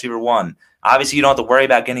your wide receiver 1. Obviously, you don't have to worry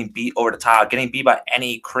about getting beat over the top, getting beat by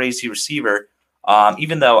any crazy receiver.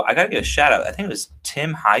 Even though I got to give a shout out, I think it was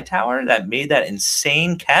Tim Hightower that made that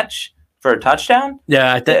insane catch for a touchdown.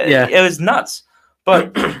 Yeah, it was nuts.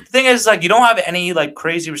 But the thing is, like, you don't have any like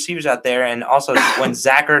crazy receivers out there, and also when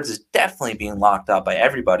Zack is definitely being locked up by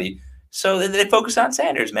everybody, so they focus on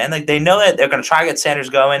Sanders, man. Like they know that they're going to try to get Sanders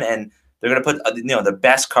going, and they're going to put the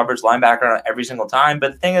best coverage linebacker on every single time.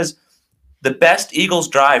 But the thing is, the best Eagles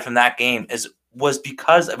drive from that game was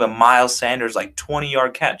because of a Miles Sanders like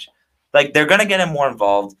 20-yard catch. Like they're going to get him more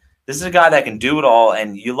involved. This is a guy that can do it all,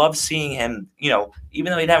 and you love seeing him. Even though he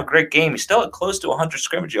didn't have a great game, he's still at close to 100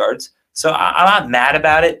 scrimmage yards. So I'm not mad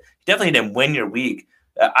about it. He definitely didn't win your week.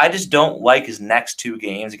 I just don't like his next 2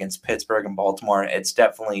 games against Pittsburgh and Baltimore. It's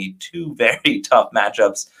definitely 2 very tough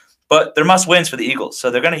matchups, but they're must-wins for the Eagles.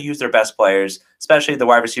 So they're going to use their best players, especially if the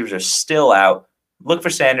wide receivers are still out. Look for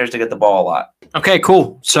Sanders to get the ball a lot. Okay,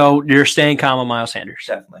 cool. So you're staying calm on Miles Sanders.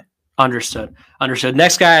 Definitely. Understood.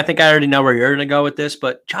 Next guy, I think I already know where you're going to go with this,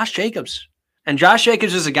 but Josh Jacobs. And Josh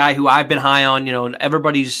Jacobs is a guy who I've been high on, and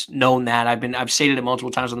everybody's known that. I've stated it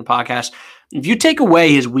multiple times on the podcast. If you take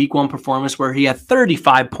away his week 1 performance where he had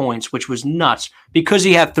 35 points, which was nuts, because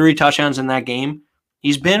he had 3 touchdowns in that game,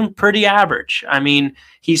 he's been pretty average. I mean,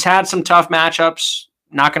 he's had some tough matchups.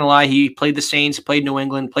 Not going to lie, he played the Saints, played New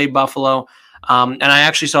England, played Buffalo. And I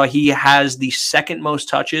actually saw he has the 2nd most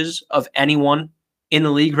touches of anyone in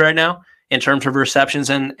the league right now in terms of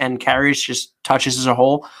receptions and carries, just touches as a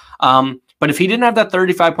whole. But if he didn't have that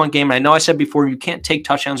 35-point game, and I know I said before you can't take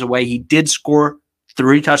touchdowns away, he did score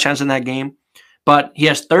 3 touchdowns in that game. But he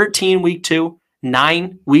has 13 week 2,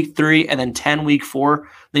 9 week 3, and then 10 week 4.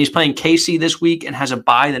 Then he's playing KC this week and has a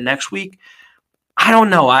bye the next week. I don't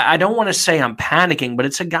know. I don't want to say I'm panicking, but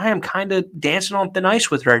it's a guy I'm kind of dancing on thin ice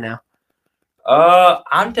with right now.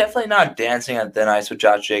 I'm definitely not dancing on thin ice with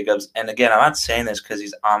Josh Jacobs. And again, I'm not saying this because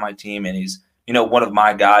he's on my team and he's, one of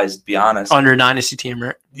my guys, to be honest. Under a dynasty team,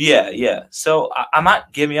 right? Yeah. So I'm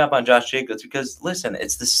not giving up on Josh Jacobs because, listen,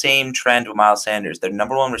 it's the same trend with Miles Sanders. Their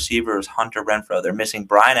number 1 receiver is Hunter Renfrow. They're missing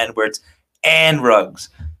Bryan Edwards and Ruggs.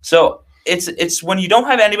 So it's when you don't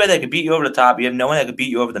have anybody that could beat you over the top, you have no one that could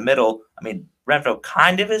beat you over the middle. I mean, Renfrow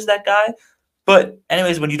kind of is that guy. But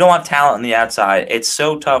anyways, when you don't have talent on the outside, it's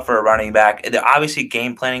so tough for a running back. They're obviously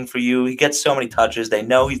game planning for you. He gets so many touches. They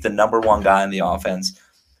know he's the number 1 guy in the offense.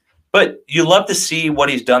 But you love to see what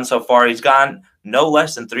he's done so far. He's gone no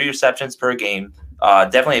less than 3 receptions per game.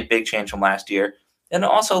 Definitely a big change from last year. And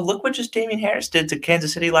also, look what just Damian Harris did to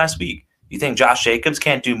Kansas City last week. You think Josh Jacobs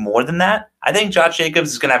can't do more than that? I think Josh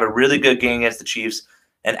Jacobs is going to have a really good game against the Chiefs.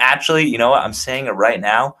 And actually, you know what? I'm saying it right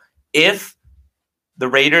now. If the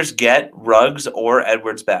Raiders get Ruggs or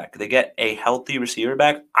Edwards back, they get a healthy receiver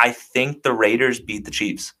back, I think the Raiders beat the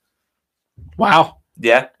Chiefs. Wow.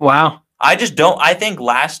 Yeah. Wow. I just don't. I think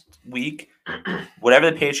last week, whatever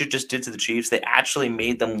the Patriots just did to the Chiefs, they actually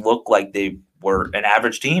made them look like they were an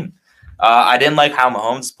average team. I didn't like how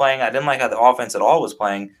Mahomes was playing. I didn't like how the offense at all was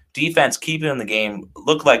playing. Defense keeping in the game,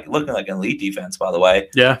 looking like an elite defense, by the way.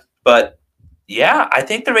 Yeah. But yeah, I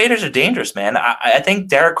think the Raiders are dangerous, man. I think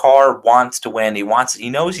Derek Carr wants to win. He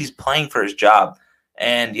knows he's playing for his job.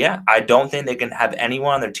 And yeah, I don't think they can have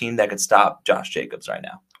anyone on their team that could stop Josh Jacobs right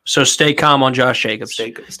now. So stay calm on Josh Jacobs.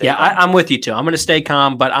 Stay yeah, calm. I'm with you too. I'm going to stay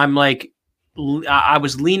calm, but I'm like, I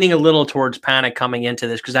was leaning a little towards panic coming into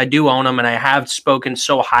this because I do own him and I have spoken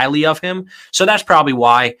so highly of him. So that's probably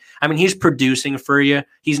why. I mean, he's producing for you.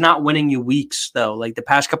 He's not winning you weeks, though. Like the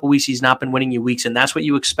past couple of weeks, he's not been winning you weeks. And that's what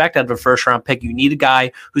you expect out of a first-round pick. You need a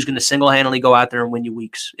guy who's going to single-handedly go out there and win you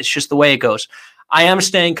weeks. It's just the way it goes. I am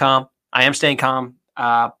staying calm.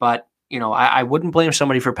 But, I wouldn't blame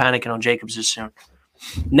somebody for panicking on Jacobs this soon.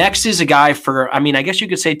 Next is a guy for, I guess you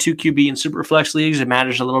could say 2 QB in super flex leagues. It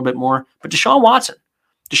matters a little bit more. But Deshaun Watson.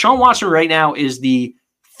 Deshaun Watson right now is the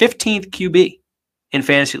 15th QB in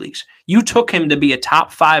fantasy leagues. You took him to be a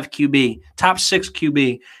top 5 QB, top 6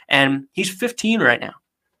 QB, and he's 15 right now.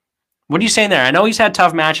 What are you saying there? I know he's had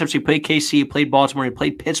tough matchups. He played KC, he played Baltimore, he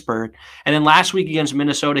played Pittsburgh. And then last week against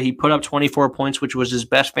Minnesota, he put up 24 points, which was his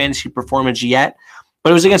best fantasy performance yet. But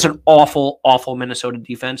it was against an awful, awful Minnesota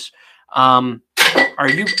defense. Are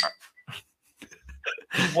you...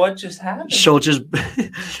 What just happened? Sholt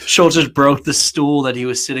just broke the stool that he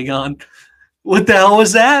was sitting on. What the hell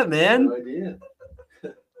was that, man? No idea.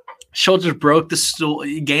 Sholt just broke the stool.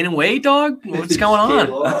 You gaining weight, dog? What's going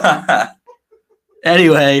on?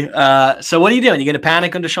 Anyway, so what are you doing? You going to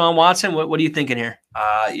panic on Deshaun Watson? What are you thinking here?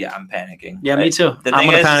 Yeah, I'm panicking. Yeah, me too. The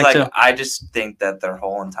thing is, like, I just think that their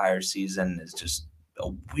whole entire season is just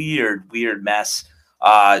a weird mess.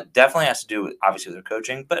 Definitely has to do with, obviously, their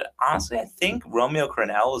coaching, but honestly, I think Romeo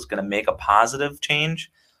Crennel is going to make a positive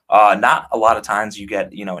change. Not a lot of times you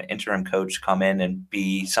get, an interim coach come in and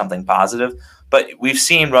be something positive, but we've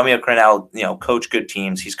seen Romeo Crennel, coach good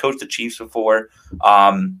teams. He's coached the Chiefs before.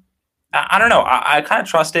 I don't know. I kind of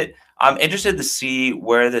trust it. I'm interested to see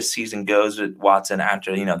where this season goes with Watson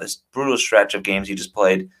after, this brutal stretch of games he just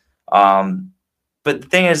played. But the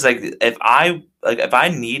thing is, if I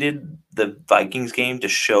needed the Vikings game to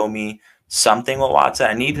show me something with Watson,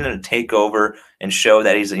 I needed him to take over and show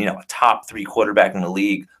that he's a top 3 quarterback in the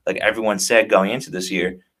league, like everyone said going into this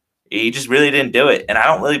year. He just really didn't do it, and I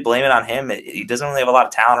don't really blame it on him. He doesn't really have a lot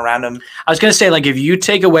of talent around him. I was going to say, if you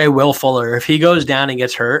take away Will Fuller, if he goes down and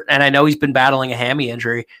gets hurt, and I know he's been battling a hammy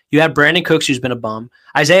injury, you have Brandon Cooks, who's been a bum.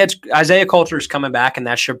 Isaiah Coulter is coming back, and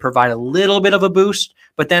that should provide a little bit of a boost.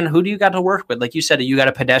 But then who do you got to work with? Like you said, you got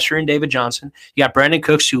a pedestrian David Johnson. You got Brandon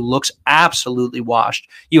Cooks, who looks absolutely washed.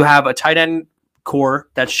 You have a tight end core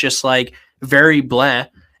that's just very blah,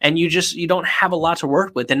 and you don't have a lot to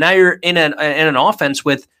work with. And now you're in an offense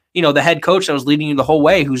with the head coach that was leading you the whole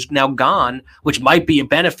way, who's now gone, which might be a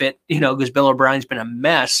benefit, because Bill O'Brien's been a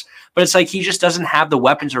mess. But it's he just doesn't have the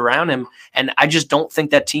weapons around him, and I just don't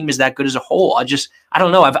think that team is that good as a whole. I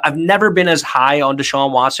don't know. I've never been as high on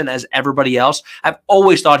Deshaun Watson as everybody else. I've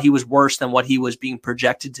always thought he was worse than what he was being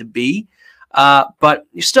projected to be. But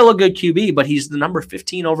he's still a good QB, but he's the number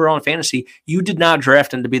 15 overall in fantasy. You did not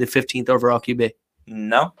draft him to be the 15th overall QB.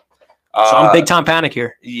 No. So I'm big time panic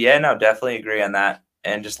here. Yeah, no, definitely agree on that.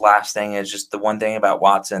 And just last thing is just the one thing about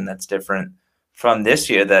Watson that's different from this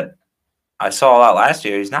year that I saw a lot last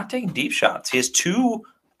year. He's not taking deep shots. He has 2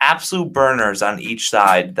 absolute burners on each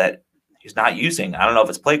side that he's not using. I don't know if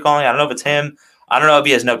it's play calling. I don't know if it's him. I don't know if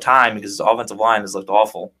he has no time because his offensive line has looked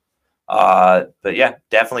awful. But yeah,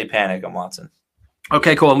 definitely panic on Watson.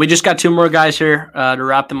 Okay, cool. And we just got 2 more guys here to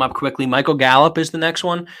wrap them up quickly. Michael Gallup is the next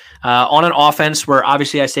one. On an offense where,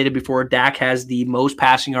 obviously, I stated before, Dak has the most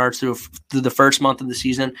passing yards through the first month of the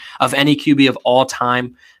season of any QB of all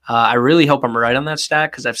time. I really hope I'm right on that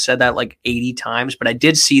stat because I've said that 80 times, but I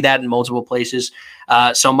did see that in multiple places.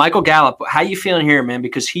 So Michael Gallup, how you feeling here, man?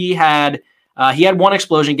 Because he had one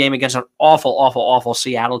explosion game against an awful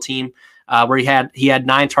Seattle team. Where he had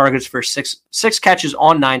 9 targets for six catches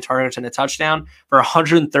on 9 targets and a touchdown for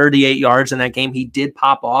 138 yards in that game. He did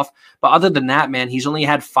pop off. But other than that, man, he's only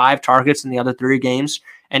had 5 targets in the other 3 games,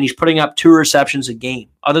 and he's putting up 2 receptions a game.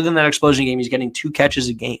 Other than that explosion game, he's getting 2 catches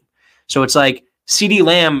a game. So it's CeeDee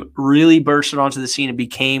Lamb really bursted onto the scene and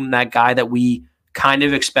became that guy that we kind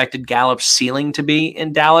of expected Gallup's ceiling to be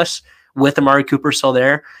in Dallas, with Amari Cooper still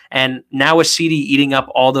there. And now with CeeDee eating up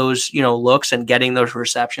all those, looks and getting those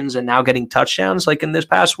receptions and now getting touchdowns in this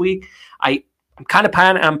past week, I'm kind of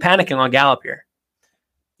I'm panicking on Gallup here.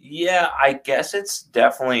 Yeah, I guess it's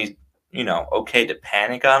definitely, okay to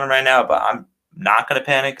panic on him right now, but I'm not going to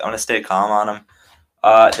panic. I'm going to stay calm on him.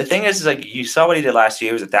 The thing is you saw what he did last year.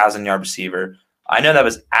 He was a 1,000-yard receiver. I know that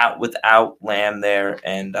was out without Lamb there.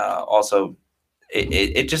 And also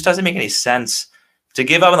it just doesn't make any sense to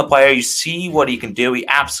give up on the player. You see what he can do. He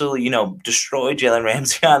absolutely, destroyed Jalen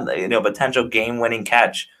Ramsey on the, potential game-winning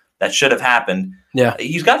catch that should have happened. Yeah.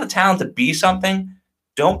 He's got the talent to be something.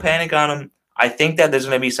 Don't panic on him. I think that there's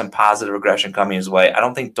going to be some positive regression coming his way. I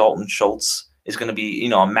don't think Dalton Schultz is going to be,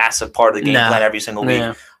 a massive part of the game plan every single week.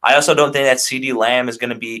 Yeah. I also don't think that CeeDee Lamb is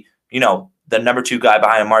going to be, the number 2 guy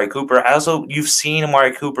behind Amari Cooper. You've seen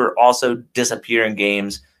Amari Cooper also disappear in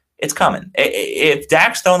games. It's coming. If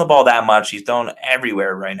Dak's throwing the ball that much, he's throwing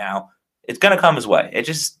everywhere right now, it's going to come his way.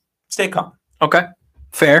 Just stay calm. Okay.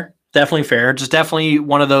 Fair. Definitely fair. It's definitely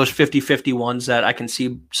one of those 50-50 ones that I can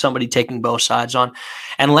see somebody taking both sides on.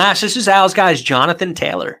 And last, this is Al's guys, Jonathan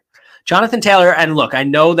Taylor. Jonathan Taylor, and look, I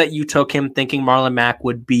know that you took him thinking Marlon Mack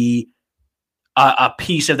would be a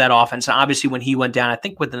piece of that offense. And obviously, when he went down, I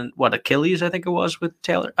think with Achilles, I think it was with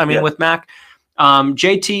Taylor. With Mack.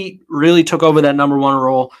 JT really took over that number one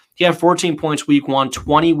role. He had 14 points week 1,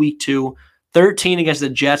 20 week 2, 13 against the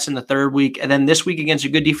Jets in the third week, and then this week against a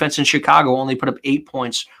good defense in Chicago, only put up 8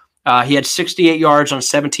 points. He had 68 yards on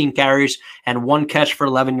 17 carries and 1 catch for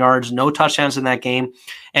 11 yards, no touchdowns in that game.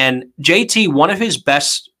 And JT, one of his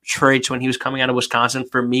best traits when he was coming out of Wisconsin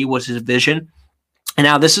for me was his vision. And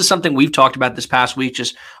now this is something we've talked about this past week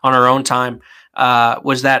just on our own time,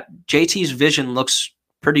 was that JT's vision looks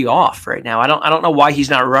pretty off right now. I don't know why he's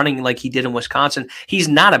not running like he did in Wisconsin. He's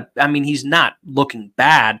not he's not looking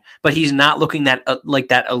bad, but he's not looking like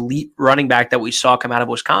that elite running back that we saw come out of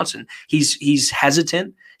Wisconsin. He's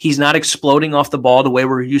hesitant. He's not exploding off the ball the way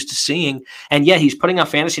we're used to seeing. And yeah, he's putting up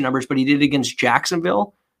fantasy numbers, but he did it against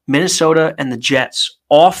Jacksonville, Minnesota, and the Jets.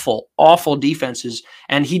 Awful, awful defenses.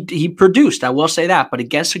 And he produced, I will say that. But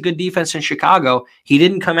against a good defense in Chicago, he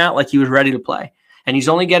didn't come out like he was ready to play. And he's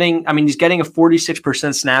only getting, he's getting a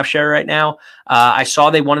 46% snap share right now. I saw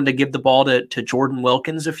they wanted to give the ball to Jordan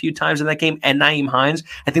Wilkins a few times in that game and Nyheim Hines.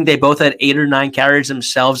 I think they both had 8 or 9 carries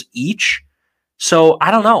themselves each. So I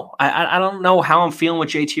don't know. I don't know how I'm feeling with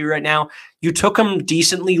JT right now. You took him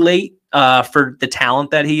decently late for the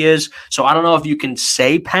talent that he is. So I don't know if you can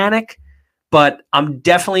say panic, but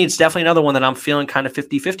it's definitely another one that I'm feeling kind of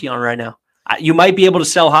 50-50 on right now. You might be able to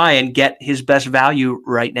sell high and get his best value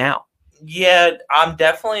right now. Yeah, I'm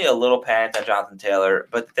definitely a little panicked on Jonathan Taylor.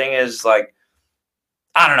 But the thing is, like,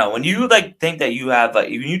 I don't know. When you think that you have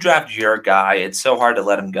when you draft your guy, it's so hard to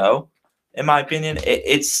let him go. In my opinion,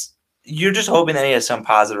 you're just hoping that he has some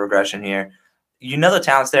positive regression here. You know the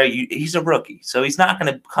talent's there. He's a rookie, so he's not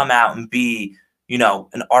going to come out and be an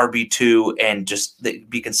RB2 and just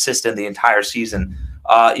be consistent the entire season.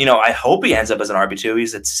 I hope he ends up as an RB2.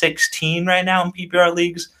 He's at 16 right now in PPR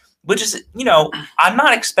leagues, which is, I'm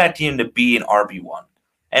not expecting him to be an RB1.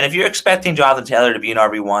 And if you're expecting Jonathan Taylor to be an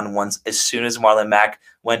RB1 as soon as Marlon Mack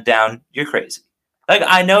went down, you're crazy. Like,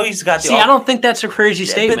 I know he's got I don't think that's a crazy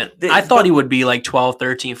statement. I thought he would be like 12,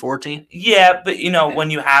 13, 14. Yeah, but when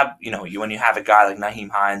you have a guy like Nyheim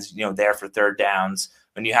Hines, there for third downs,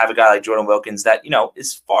 when you have a guy like Jordan Wilkins that,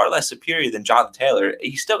 is far less superior than Jonathan Taylor,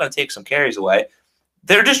 he's still going to take some carries away.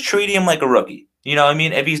 They're just treating him like a rookie. You know what I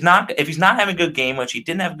mean? If he's not having a good game, which he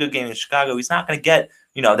didn't have a good game in Chicago, he's not going to get,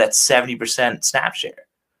 that 70% snap share.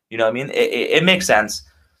 You know what I mean? It makes sense.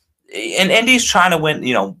 And Indy's trying to win,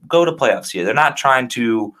 go to playoffs here. They're not trying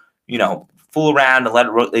to, fool around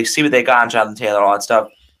and they see what they got on Jonathan Taylor, all that stuff.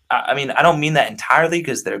 I don't mean that entirely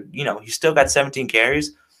because they're, he's still got 17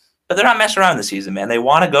 carries, but they're not messing around this season, man. They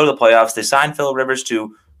want to go to the playoffs. They signed Phillip Rivers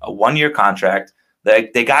to a 1-year contract.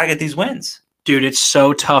 They got to get these wins. Dude, it's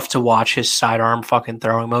so tough to watch his sidearm fucking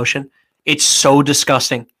throwing motion. It's so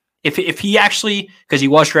disgusting. If he actually, because he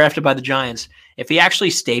was drafted by the Giants, if he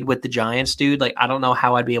actually stayed with the Giants, dude, I don't know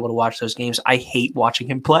how I'd be able to watch those games. I hate watching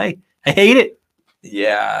him play. I hate it.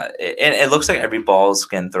 Yeah, and it looks like every ball's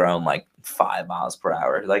getting thrown 5 miles per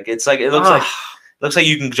hour. It looks like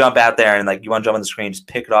you can jump out there and you want to jump on the screen, just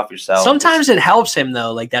pick it off yourself. Sometimes it helps him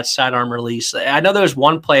though, that sidearm release. I know there was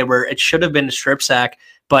one play where it should have been a strip sack,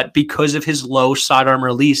 but because of his low sidearm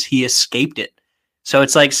release, he escaped it. So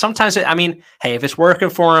it's sometimes, hey, if it's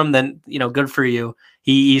working for him, then, good for you.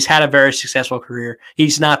 He's had a very successful career.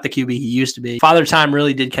 He's not the QB he used to be. Father Time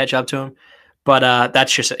really did catch up to him, but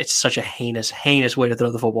it's such a heinous way to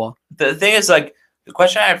throw the football. The thing is, the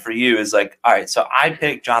question I have for you is all right, so I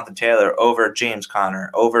picked Jonathan Taylor over James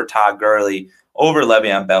Conner, over Todd Gurley, over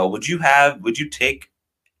Le'Veon Bell. Would you take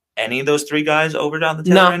any of those 3 guys over Jonathan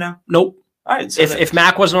Taylor right now? Nope. All right, so if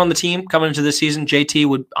Mac wasn't on the team coming into this season, JT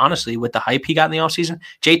would, honestly, with the hype he got in the offseason,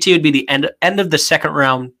 JT would be the end of the second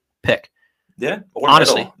round pick. Yeah, or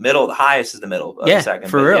honestly, middle. The highest is the middle. Of the second,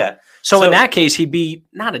 for real. Yeah. So in that case, he'd be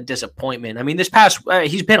not a disappointment. This past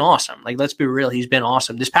he's been awesome. Let's be real, he's been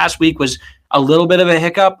awesome. This past week was a little bit of a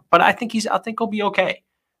hiccup, but I think he'll be okay.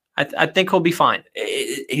 I think he'll be fine.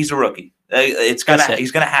 He's a rookie. He's gonna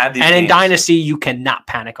have these. And games. in Dynasty, you cannot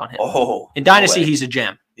panic on him. Oh, in Dynasty, he's a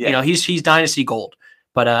gem. Yeah. He's Dynasty gold.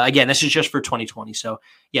 But again, this is just for 2020. So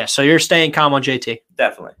yeah, so you're staying calm on JT.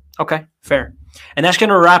 Definitely. Okay, fair. And that's going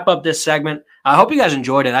to wrap up this segment. I hope you guys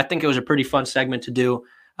enjoyed it. I think it was a pretty fun segment to do.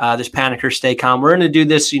 This Panic or Stay Calm. We're going to do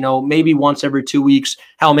this, maybe once every 2 weeks.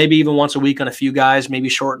 Hell, maybe even once a week on a few guys. Maybe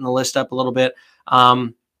shorten the list up a little bit.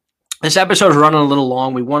 This episode is running a little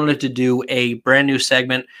long. We wanted to do a brand new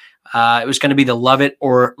segment. It was going to be the Love It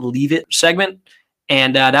or Leave It segment.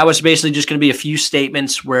 And that was basically just going to be a few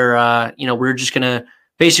statements where, we're just going to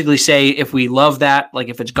basically say if we love that, like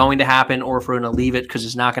if it's going to happen, or if we're going to leave it because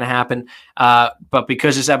it's not going to happen. But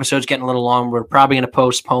because this episode's getting a little long, we're probably going to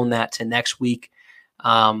postpone that to next week.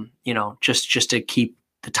 Just to keep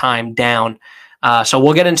the time down. So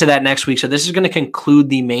we'll get into that next week. So this is going to conclude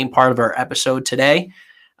the main part of our episode today.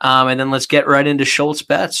 And then let's get right into Scholt's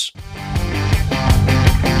bets.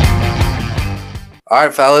 All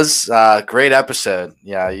right, fellas. Great episode.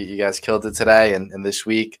 Yeah, you guys killed it today and this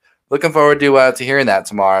week. Looking forward to hearing that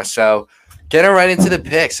tomorrow. So getting right into the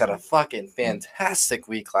picks. Had a fucking fantastic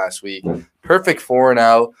week last week. Perfect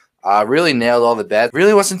 4-0. Really nailed all the bets.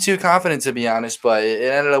 Really wasn't too confident, to be honest, but it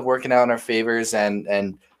ended up working out in our favors.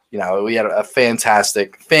 And we had a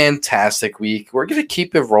fantastic week. We're going to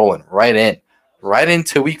keep it rolling right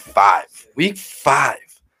into week 5. Week 5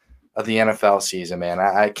 of the NFL season, man.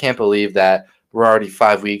 I can't believe that we're already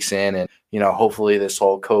 5 weeks in, and, hopefully this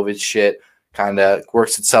whole COVID shit kind of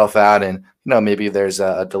works itself out, and, maybe there's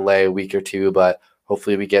a delay a week or two, but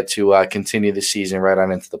hopefully we get to continue the season right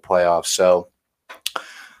on into the playoffs. So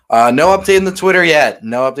no update in the Twitter yet.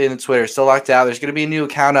 No update in the Twitter. Still locked out. There's going to be a new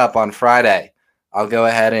account up on Friday. I'll go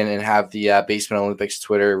ahead and have the Basement Olympics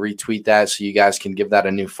Twitter retweet that so you guys can give that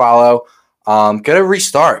a new follow. Gonna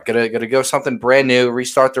restart. Gonna go something brand new.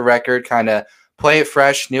 Restart the record. Kind of play it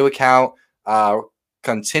fresh. New account.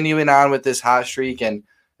 Continuing on with this hot streak and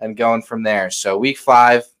going from there. So week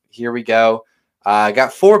 5, here we go. I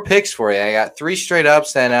got 4 picks for you. I got 3 straight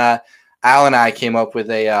ups, and Al and I came up with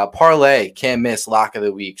a parlay can't miss lock of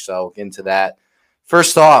the week. So we'll get into that.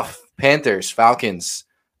 First off, Panthers, Falcons,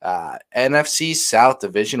 NFC South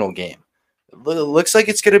divisional game. Looks like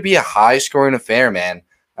it's going to be a high scoring affair, man.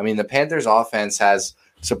 I mean, the Panthers offense has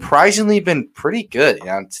surprisingly been pretty good.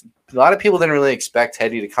 A lot of people didn't really expect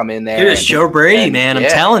Teddy to come in there. Dude, it's Joe Brady, man. I'm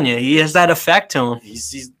telling you, he has that effect to him.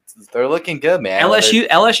 They're looking good, man.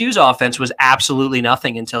 LSU's offense was absolutely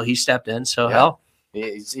nothing until he stepped in. So hell,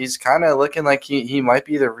 he's kind of looking like he might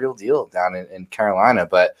be the real deal down in Carolina.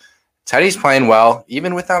 But Teddy's playing well,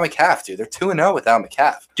 even without McCaff, dude. They're 2-0 without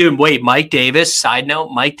McCaff. Dude, wait, Mike Davis, side note,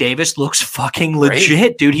 Mike Davis looks fucking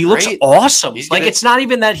legit, dude. He looks awesome. It's not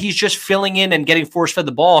even that he's just filling in and getting force-fed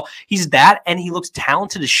the ball. He's that, and he looks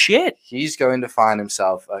talented as shit. He's going to find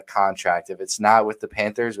himself a contract. If it's not with the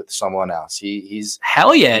Panthers, with someone else. He's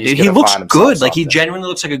hell yeah, dude. He looks good. Like, he genuinely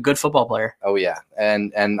looks like a good football player. Oh, yeah.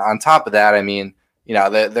 And on top of that, I mean,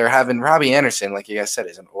 they're having Robbie Anderson, like you guys said,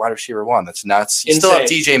 is a wide receiver 1. That's nuts. You still have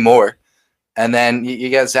DJ Moore. And then you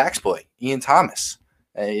got Zack's boy, Ian Thomas.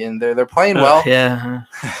 And they're playing well. Yeah.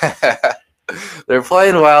 They're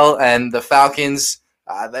playing well. And the Falcons,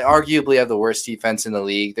 they arguably have the worst defense in the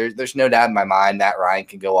league. There's no doubt in my mind Matt Ryan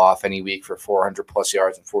can go off any week for 400-plus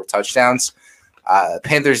yards and 4 touchdowns.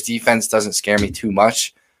 Panthers' defense doesn't scare me too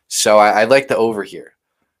much. So I like the over here.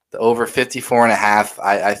 The over 54.5.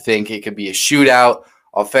 I think it could be a shootout.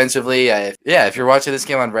 Offensively, if you're watching this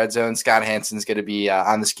game on Red Zone, Scott Hansen's going to be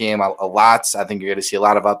on this game a lot. I think you're going to see a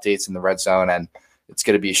lot of updates in the Red Zone, and it's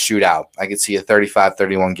going to be a shootout. I could see a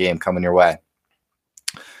 35-31 game coming your way.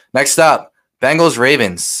 Next up,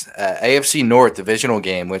 Bengals-Ravens, AFC North divisional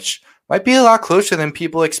game, which might be a lot closer than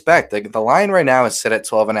people expect. The line right now is set at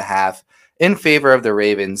 12.5 in favor of the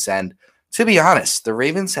Ravens, and to be honest, the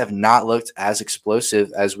Ravens have not looked as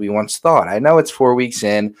explosive as we once thought. I know it's 4 weeks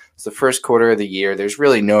in. It's the first quarter of the year. There's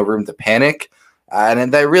really no room to panic.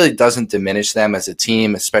 And that really doesn't diminish them as a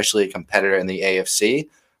team, especially a competitor in the AFC.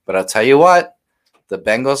 But I'll tell you what, the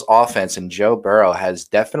Bengals offense and Joe Burrow has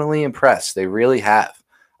definitely impressed. They really have.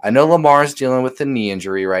 I know Lamar's dealing with a knee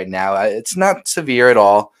injury right now. It's not severe at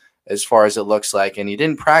all as far as it looks like. And he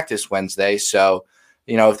didn't practice Wednesday. So,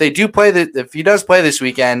 if he does play this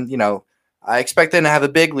weekend, I expect them to have a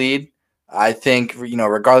big lead. I think,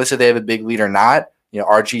 regardless if they have a big lead or not,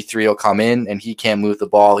 RG3 will come in and he can't move the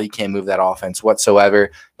ball. He can't move that offense whatsoever.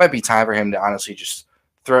 Might be time for him to honestly just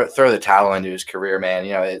throw the towel into his career, man.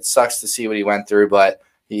 It sucks to see what he went through, but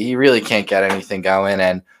he really can't get anything going.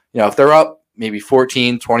 And, if they're up maybe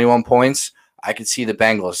 14, 21 points, I could see the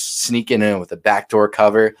Bengals sneaking in with a backdoor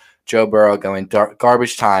cover. Joe Burrow going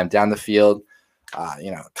garbage time down the field.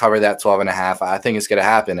 Cover that 12.5. I think it's going to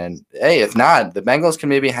happen. And, hey, if not, the Bengals can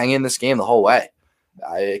maybe hang in this game the whole way.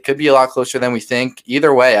 It could be a lot closer than we think.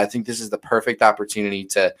 Either way, I think this is the perfect opportunity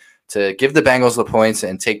to give the Bengals the points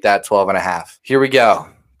and take that 12.5. Here we go.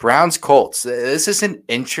 Browns-Colts. This is an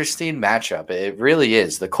interesting matchup. It really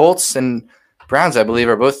is. The Colts and Browns, I believe,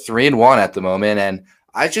 are both 3-1 at the moment, and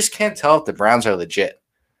I just can't tell if the Browns are legit.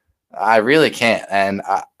 I really can't. And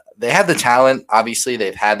they have the talent. Obviously,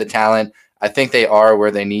 they've had the talent. I think they are where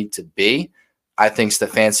they need to be. I think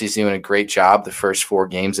Stefanski's doing a great job the first 4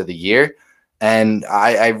 games of the year. And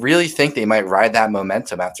I really think they might ride that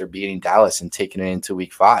momentum after beating Dallas and taking it into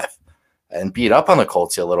week 5 and beat up on the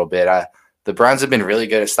Colts a little bit. The Browns have been really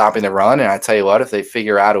good at stopping the run. And I tell you what, if they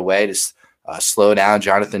figure out a way to slow down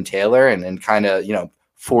Jonathan Taylor and kind of,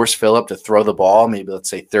 force Phillip to throw the ball, maybe let's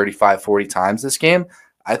say 35, 40 times this game,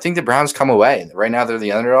 I think the Browns come away. Right now they're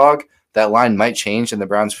the underdog. That line might change in the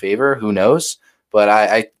Browns' favor. Who knows? But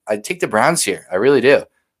I take the Browns here. I really do.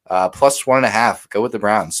 Plus 1.5. Go with the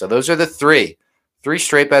Browns. So those are the three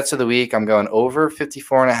straight bets of the week. I'm going over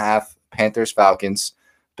 54.5, Panthers, Falcons.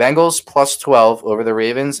 Bengals plus 12 over the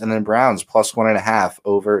Ravens, and then Browns plus 1.5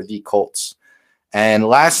 over the Colts. And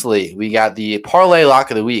lastly, we got the parlay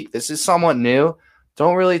lock of the week. This is somewhat new.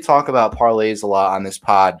 Don't really talk about parlays a lot on this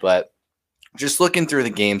pod, but just looking through the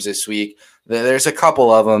games this week, there's a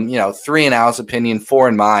couple of them, 3 in Al's opinion, 4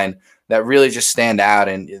 in mine, that really just stand out.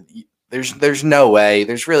 And there's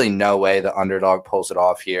really no way the underdog pulls it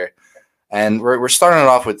off here. And we're starting it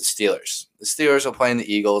off with the Steelers. The Steelers are playing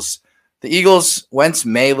the Eagles. The Eagles, Wentz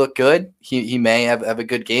may look good. He may have a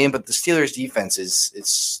good game, but the Steelers defense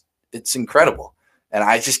it's incredible. And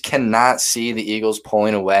I just cannot see the Eagles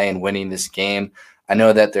pulling away and winning this game. I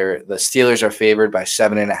know that the Steelers are favored by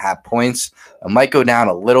 7.5 points. It might go down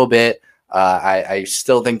a little bit. I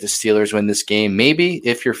still think the Steelers win this game. Maybe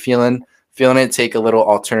if you're feeling it, take a little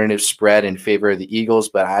alternative spread in favor of the Eagles,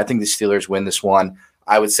 but I think the Steelers win this one.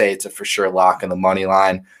 I would say it's a for sure lock in the money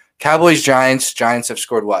line. Cowboys, Giants. Giants have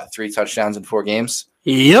scored, 3 touchdowns in 4 games?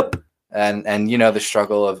 Yep. And the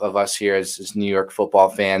struggle of us here as New York football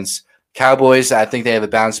fans. Cowboys, I think they have a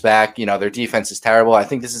bounce back. Their defense is terrible. I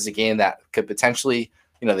think this is a game that could potentially,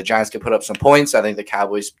 the Giants could put up some points. I think the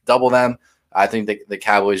Cowboys double them. I think the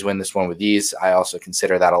Cowboys win this one with ease. I also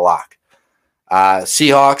consider that a lock.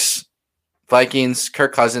 Seahawks, Vikings.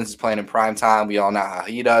 Kirk Cousins is playing in prime time. We all know how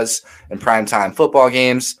he does in prime time football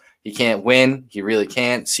games. He can't win. He really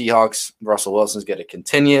can't. Seahawks, Russell Wilson's going to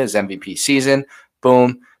continue his MVP season.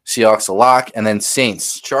 Boom. Seahawks a lock. And then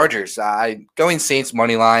Saints, Chargers. Going Saints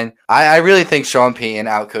money line. I really think Sean Payton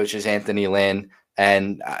outcoaches Anthony Lynn.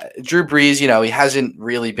 And Drew Brees, he hasn't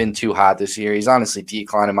really been too hot this year. He's honestly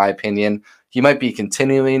declined, in my opinion. He might be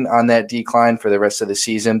continuing on that decline for the rest of the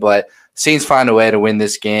season, but Saints find a way to win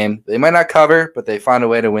this game. They might not cover, but they find a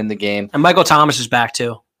way to win the game. And Michael Thomas is back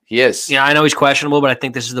too. He is. Yeah, I know he's questionable, but I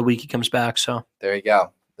think this is the week he comes back. So there you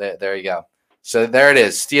go. There you go. So there it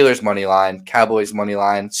is. Steelers money line, Cowboys money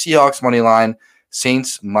line, Seahawks money line,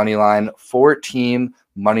 Saints money line, 4-team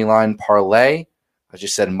money line parlay. I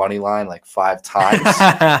just said money line like 5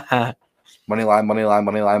 times. money line, money line,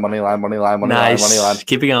 money line, money line, money line, money line, money line.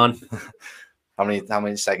 Keep it going. How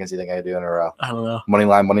many seconds do you think I do in a row? I don't know. Money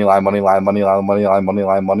line, money line, money line, money line, money line, money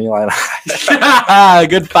line, money line.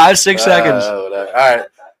 Good 5-6 seconds. All right.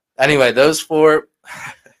 Anyway, those 4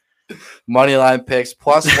 money line picks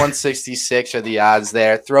plus 166 are the odds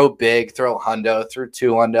there. Throw big, throw hundo, throw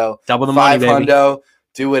 2 hundo, double the money, 5 baby. Hundo,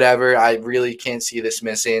 do whatever. I really can't see this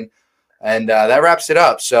missing. And that wraps it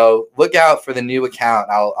up. So look out for the new account.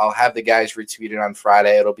 I'll have the guys retweet it on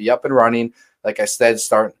Friday. It'll be up and running. Like I said,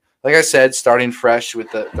 starting fresh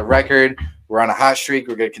with the record. We're on a hot streak.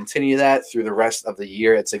 We're going to continue that through the rest of the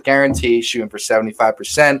year. It's a guarantee, shooting for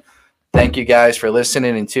 75%. Thank you guys for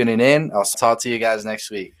listening and tuning in. I'll talk to you guys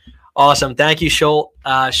next week. Awesome. Thank you, Sholt.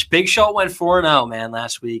 Big Sholt went 4-0, man,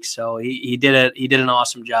 last week. So he did it. He did an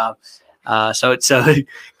awesome job. So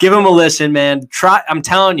give him a listen, man. I'm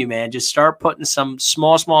telling you, man, just start putting some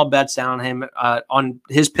small bets down on him, on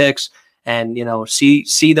his picks, and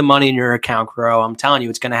see the money in your account grow. I'm telling you,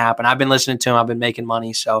 it's going to happen. I've been listening to him. I've been making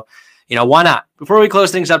money. So, why not? Before we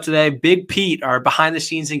close things up today, Big Pete, our behind the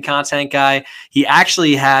scenes and content guy, he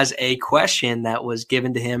actually has a question that was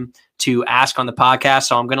given to him to ask on the podcast.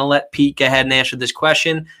 So I'm going to let Pete go ahead and answer this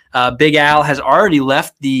question. Big Al has already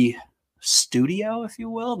left the studio, if you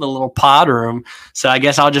will, the little pod room. So I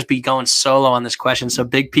guess I'll just be going solo on this question. So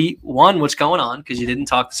Big Pete, 1, what's going on? Because you didn't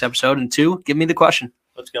talk this episode. And 2, give me the question.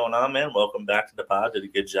 What's going on, man? Welcome back to the pod. Did a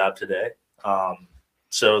good job today.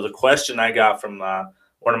 So the question I got from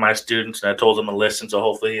one of my students, and I told him to listen, so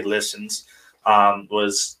hopefully he listens,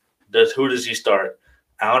 was who does he start?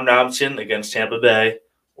 Allen Robinson against Tampa Bay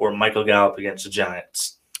or Michael Gallup against the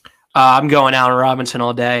Giants? I'm going Allen Robinson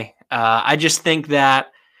all day. I just think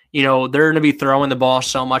that they're going to be throwing the ball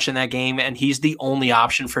so much in that game, and he's the only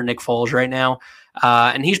option for Nick Foles right now.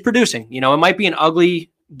 And he's producing. It might be an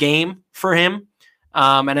ugly game for him,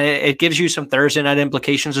 and it gives you some Thursday night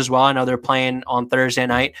implications as well. I know they're playing on Thursday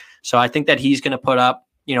night, so I think that he's going to put up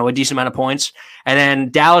a decent amount of points. And then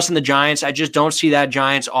Dallas and the Giants, I just don't see that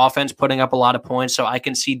Giants offense putting up a lot of points, so I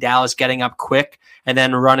can see Dallas getting up quick and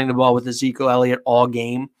then running the ball with Ezekiel Elliott all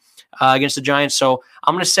game. against the Giants. So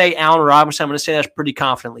I'm going to say Allen Robinson. I'm going to say that pretty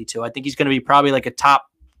confidently too. I think he's going to be probably like a top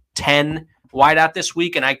 10 wideout this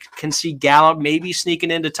week, and I can see Gallup maybe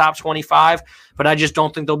sneaking into top 25, but I just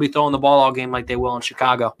don't think they'll be throwing the ball all game like they will in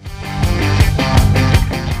Chicago.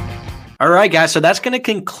 All right, guys, so that's going to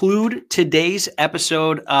conclude today's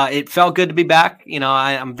episode. It felt good to be back.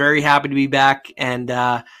 I'm very happy to be back, and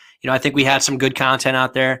I think we had some good content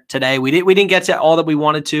out there today. We didn't get to all that we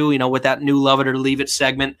wanted to, with that new Love It or Leave It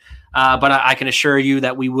segment, but I can assure you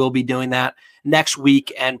that we will be doing that next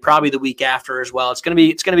week and probably the week after as well. It's gonna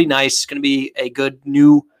be nice. It's gonna be a good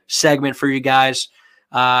new segment for you guys.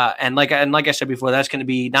 And like I said before, that's going to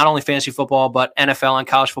be not only fantasy football but NFL and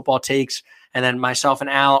college football takes. And then myself and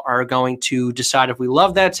Al are going to decide if we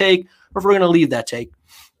love that take or if we're going to leave that take.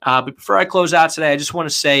 But before I close out today, I just want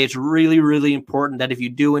to say it's really, really important that if you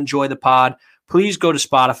do enjoy the pod, please go to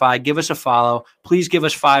Spotify, give us a follow. Please give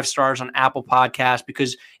us 5 stars on Apple Podcasts,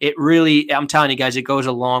 because it really, I'm telling you guys, it goes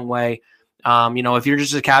a long way. If you're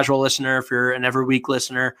just a casual listener, if you're an every week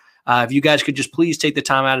listener, if you guys could just please take the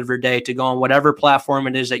time out of your day to go on whatever platform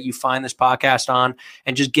it is that you find this podcast on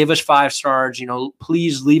and just give us 5 stars.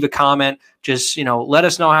 Please leave a comment. Just, let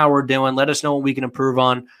us know how we're doing. Let us know what we can improve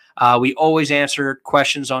on. We always answer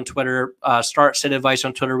questions on Twitter, start sit advice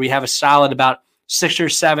on Twitter. We have a solid about 6 or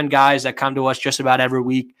 7 guys that come to us just about every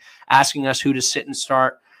week asking us who to sit and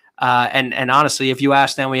start. And honestly, if you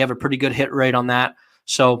ask them, we have a pretty good hit rate on that.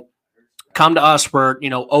 So come to us. We're,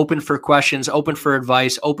 open for questions, open for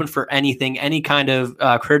advice, open for anything, any kind of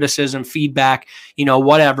criticism, feedback,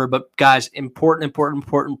 whatever. But guys, important.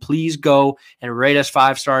 Please go and rate us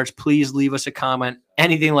 5 stars. Please leave us a comment,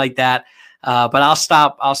 anything like that. But I'll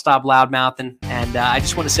stop loud mouthing. And I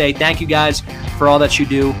just want to say thank you guys for all that you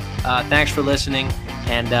do. Thanks for listening.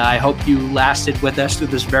 And I hope you lasted with us through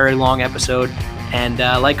this very long episode. And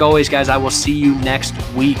like always, guys, I will see you next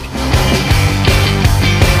week.